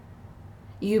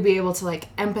you be able to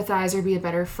like empathize or be a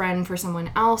better friend for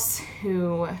someone else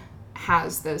who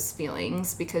has those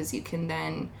feelings because you can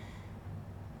then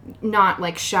not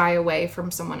like shy away from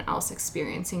someone else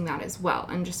experiencing that as well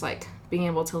and just like being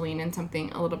able to lean in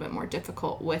something a little bit more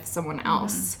difficult with someone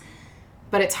else.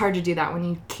 But it's hard to do that when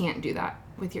you can't do that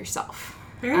with yourself.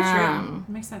 Very true.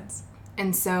 Makes sense.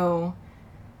 And so,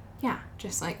 yeah,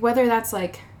 just like whether that's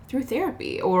like through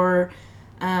therapy or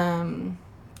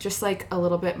just like a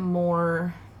little bit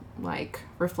more like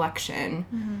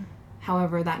reflection,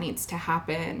 however that needs to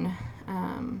happen,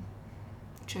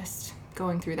 just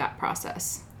going through that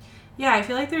process. Yeah, I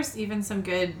feel like there's even some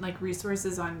good like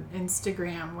resources on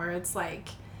Instagram where it's like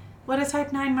what a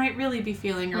Type 9 might really be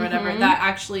feeling or whatever that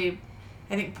actually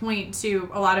I think point to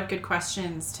a lot of good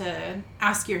questions to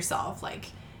ask yourself, like,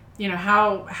 you know,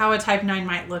 how a Type 9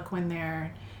 might look when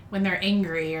they're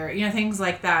angry or, you know, things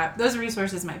like that. Those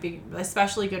resources might be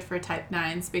especially good for Type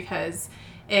 9s because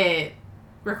it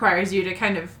requires you to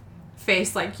kind of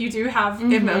face, like, you do have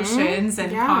emotions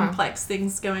and complex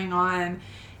things going on,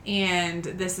 and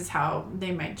this is how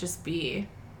they might just be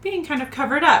being kind of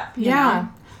covered up, you know?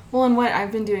 Well, and what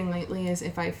I've been doing lately is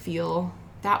if I feel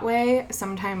that way,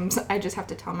 sometimes I just have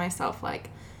to tell myself, like,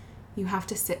 you have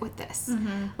to sit with this.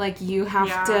 Like, you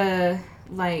have to,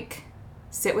 like,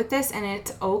 sit with this, and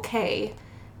it's okay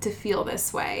to feel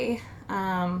this way.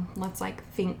 Let's, like,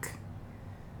 think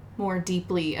more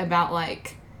deeply about,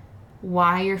 like,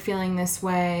 why you're feeling this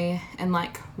way and,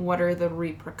 like, what are the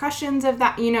repercussions of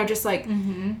that. You know, just, like,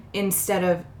 instead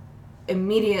of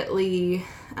immediately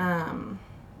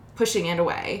pushing it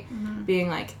away, being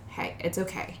like, hey, it's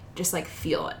okay. Just, like,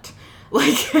 feel it.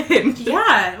 Like,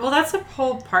 yeah. Well, that's a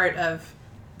whole part of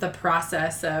the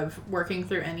process of working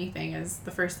through anything is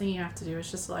the first thing you have to do is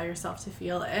just allow yourself to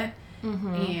feel it.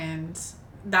 And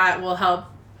that will help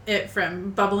it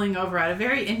from bubbling over at a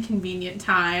very inconvenient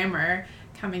time or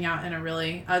coming out in a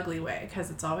really ugly way because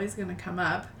it's always going to come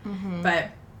up.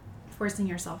 But forcing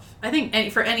yourself, I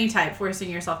think for any type,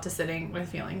 forcing yourself to sitting with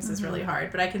feelings is really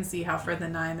hard. But I can see how for the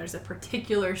 9, there's a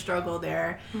particular struggle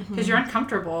there because you're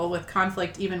uncomfortable with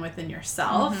conflict even within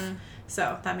yourself.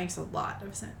 So that makes a lot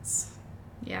of sense.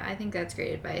 Yeah, I think that's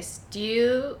great advice.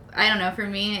 I don't know, for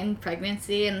me in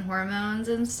pregnancy and hormones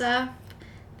and stuff,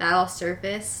 that'll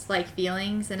surface like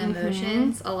feelings and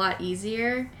emotions a lot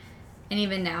easier. And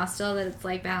even now still that it's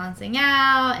like balancing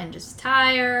out and just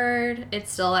tired, it's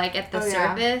still like at the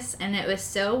surface. And it was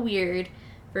so weird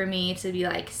for me to be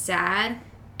like sad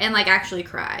and like actually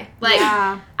cry. Like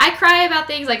I cry about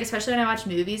things, like especially when I watch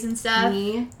movies and stuff.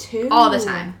 Me too. All the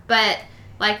time. But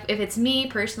like if it's me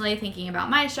personally thinking about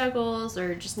my struggles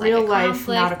or just like real a life,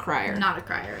 conflict, not a crier. Not a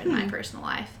crier in my personal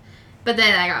life. But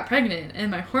then I got pregnant and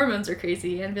my hormones are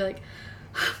crazy and I'd be like,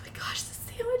 oh my gosh, the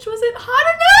sandwich wasn't hot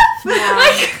enough. Yeah.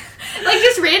 like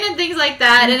just random things like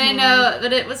that. And I know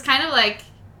that it was kind of like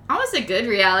almost a good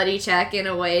reality check in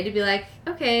a way to be like,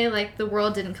 okay, like the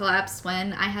world didn't collapse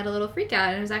when I had a little freak out.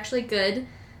 And it was actually good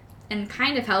and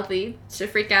kind of healthy to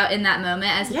freak out in that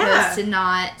moment as opposed to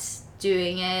not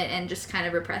doing it and just kind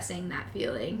of repressing that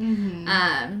feeling.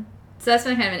 So that's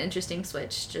been kind of an interesting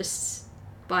switch, just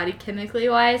body chemically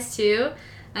wise too,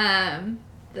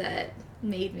 that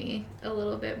made me a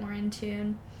little bit more in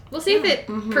tune. We'll see if it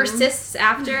persists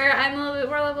after I'm a little bit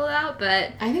more leveled out,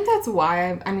 but I think that's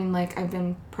why I've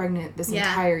been pregnant this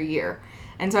entire year.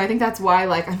 And so I think that's why,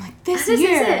 like, I'm like, this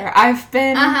year, I've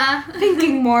been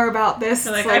thinking more about this.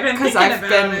 Like, because I've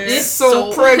been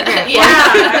so pregnant.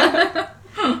 Yeah.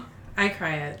 I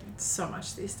cry it so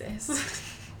much these days.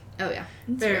 Oh, yeah.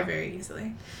 Very, very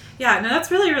easily. Yeah, no, that's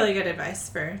really, really good advice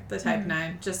for the type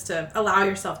 9, just to allow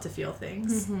yourself to feel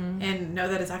things and know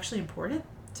that it's actually important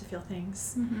to feel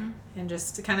things. And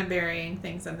just to kind of burying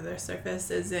things under their surface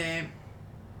isn't...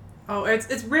 Oh,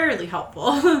 it's rarely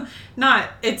helpful.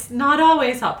 It's not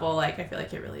always helpful. Like, I feel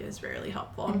like it really is rarely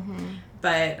helpful.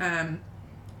 But,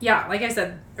 yeah, like I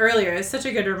said earlier, it's such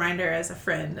a good reminder as a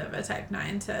friend of a type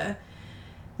 9 to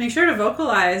make sure to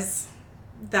vocalize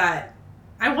that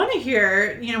I want to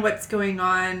hear, what's going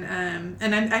on.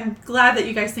 And I'm glad that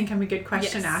you guys think I'm a good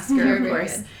question asker, of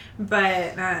course.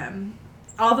 But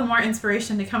all the more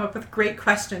inspiration to come up with great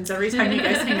questions every time you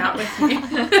guys hang out with me.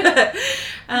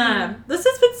 This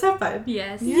has been so fun.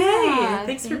 Yes. Yeah, Yay.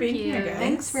 Thanks for being here, guys.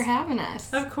 Thanks for having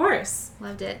us. Of course.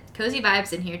 Loved it. Cozy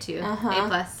vibes in here, too.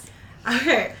 A+.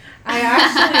 Okay. I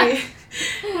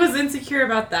actually was insecure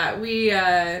about that. We,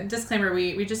 disclaimer,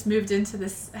 we just moved into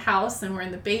this house and we're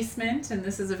in the basement, and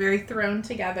this is a very thrown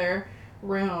together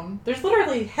room. There's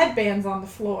literally headbands on the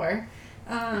floor.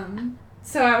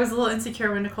 So I was a little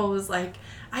insecure when Nicole was like,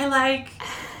 I like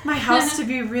my house to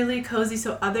be really cozy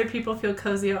so other people feel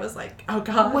cozy. I was like, oh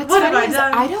God, what have I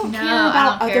done? I don't care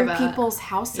about other people's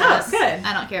houses. Oh, good.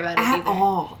 I don't care about it at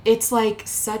all. It's like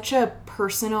such a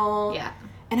personal... Yeah.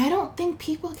 And I don't think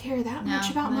people care that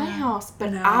much about my house,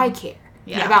 but No. I care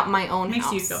about my own Makes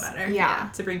house. you feel better. Yeah.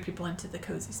 To bring people into the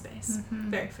cozy space.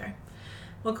 Very fair.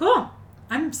 Well, cool.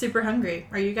 I'm super hungry.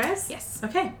 Are you guys? Yes.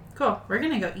 Okay, cool. We're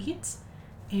going to go eat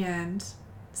and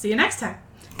see you next time.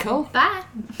 Cool. Bye.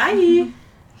 Bye.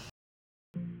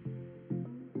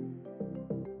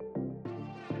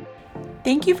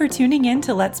 Thank you for tuning in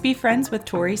to Let's Be Friends with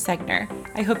Tori Segner.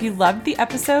 I hope you loved the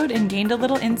episode and gained a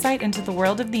little insight into the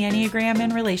world of the Enneagram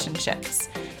and relationships.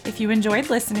 If you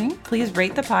enjoyed listening, please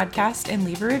rate the podcast and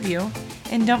leave a review.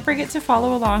 And don't forget to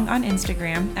follow along on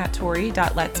Instagram at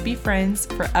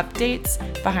tori.letsbefriends for updates,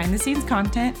 behind-the-scenes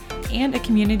content, and a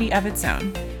community of its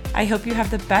own. I hope you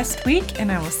have the best week,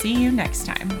 and I will see you next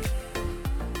time.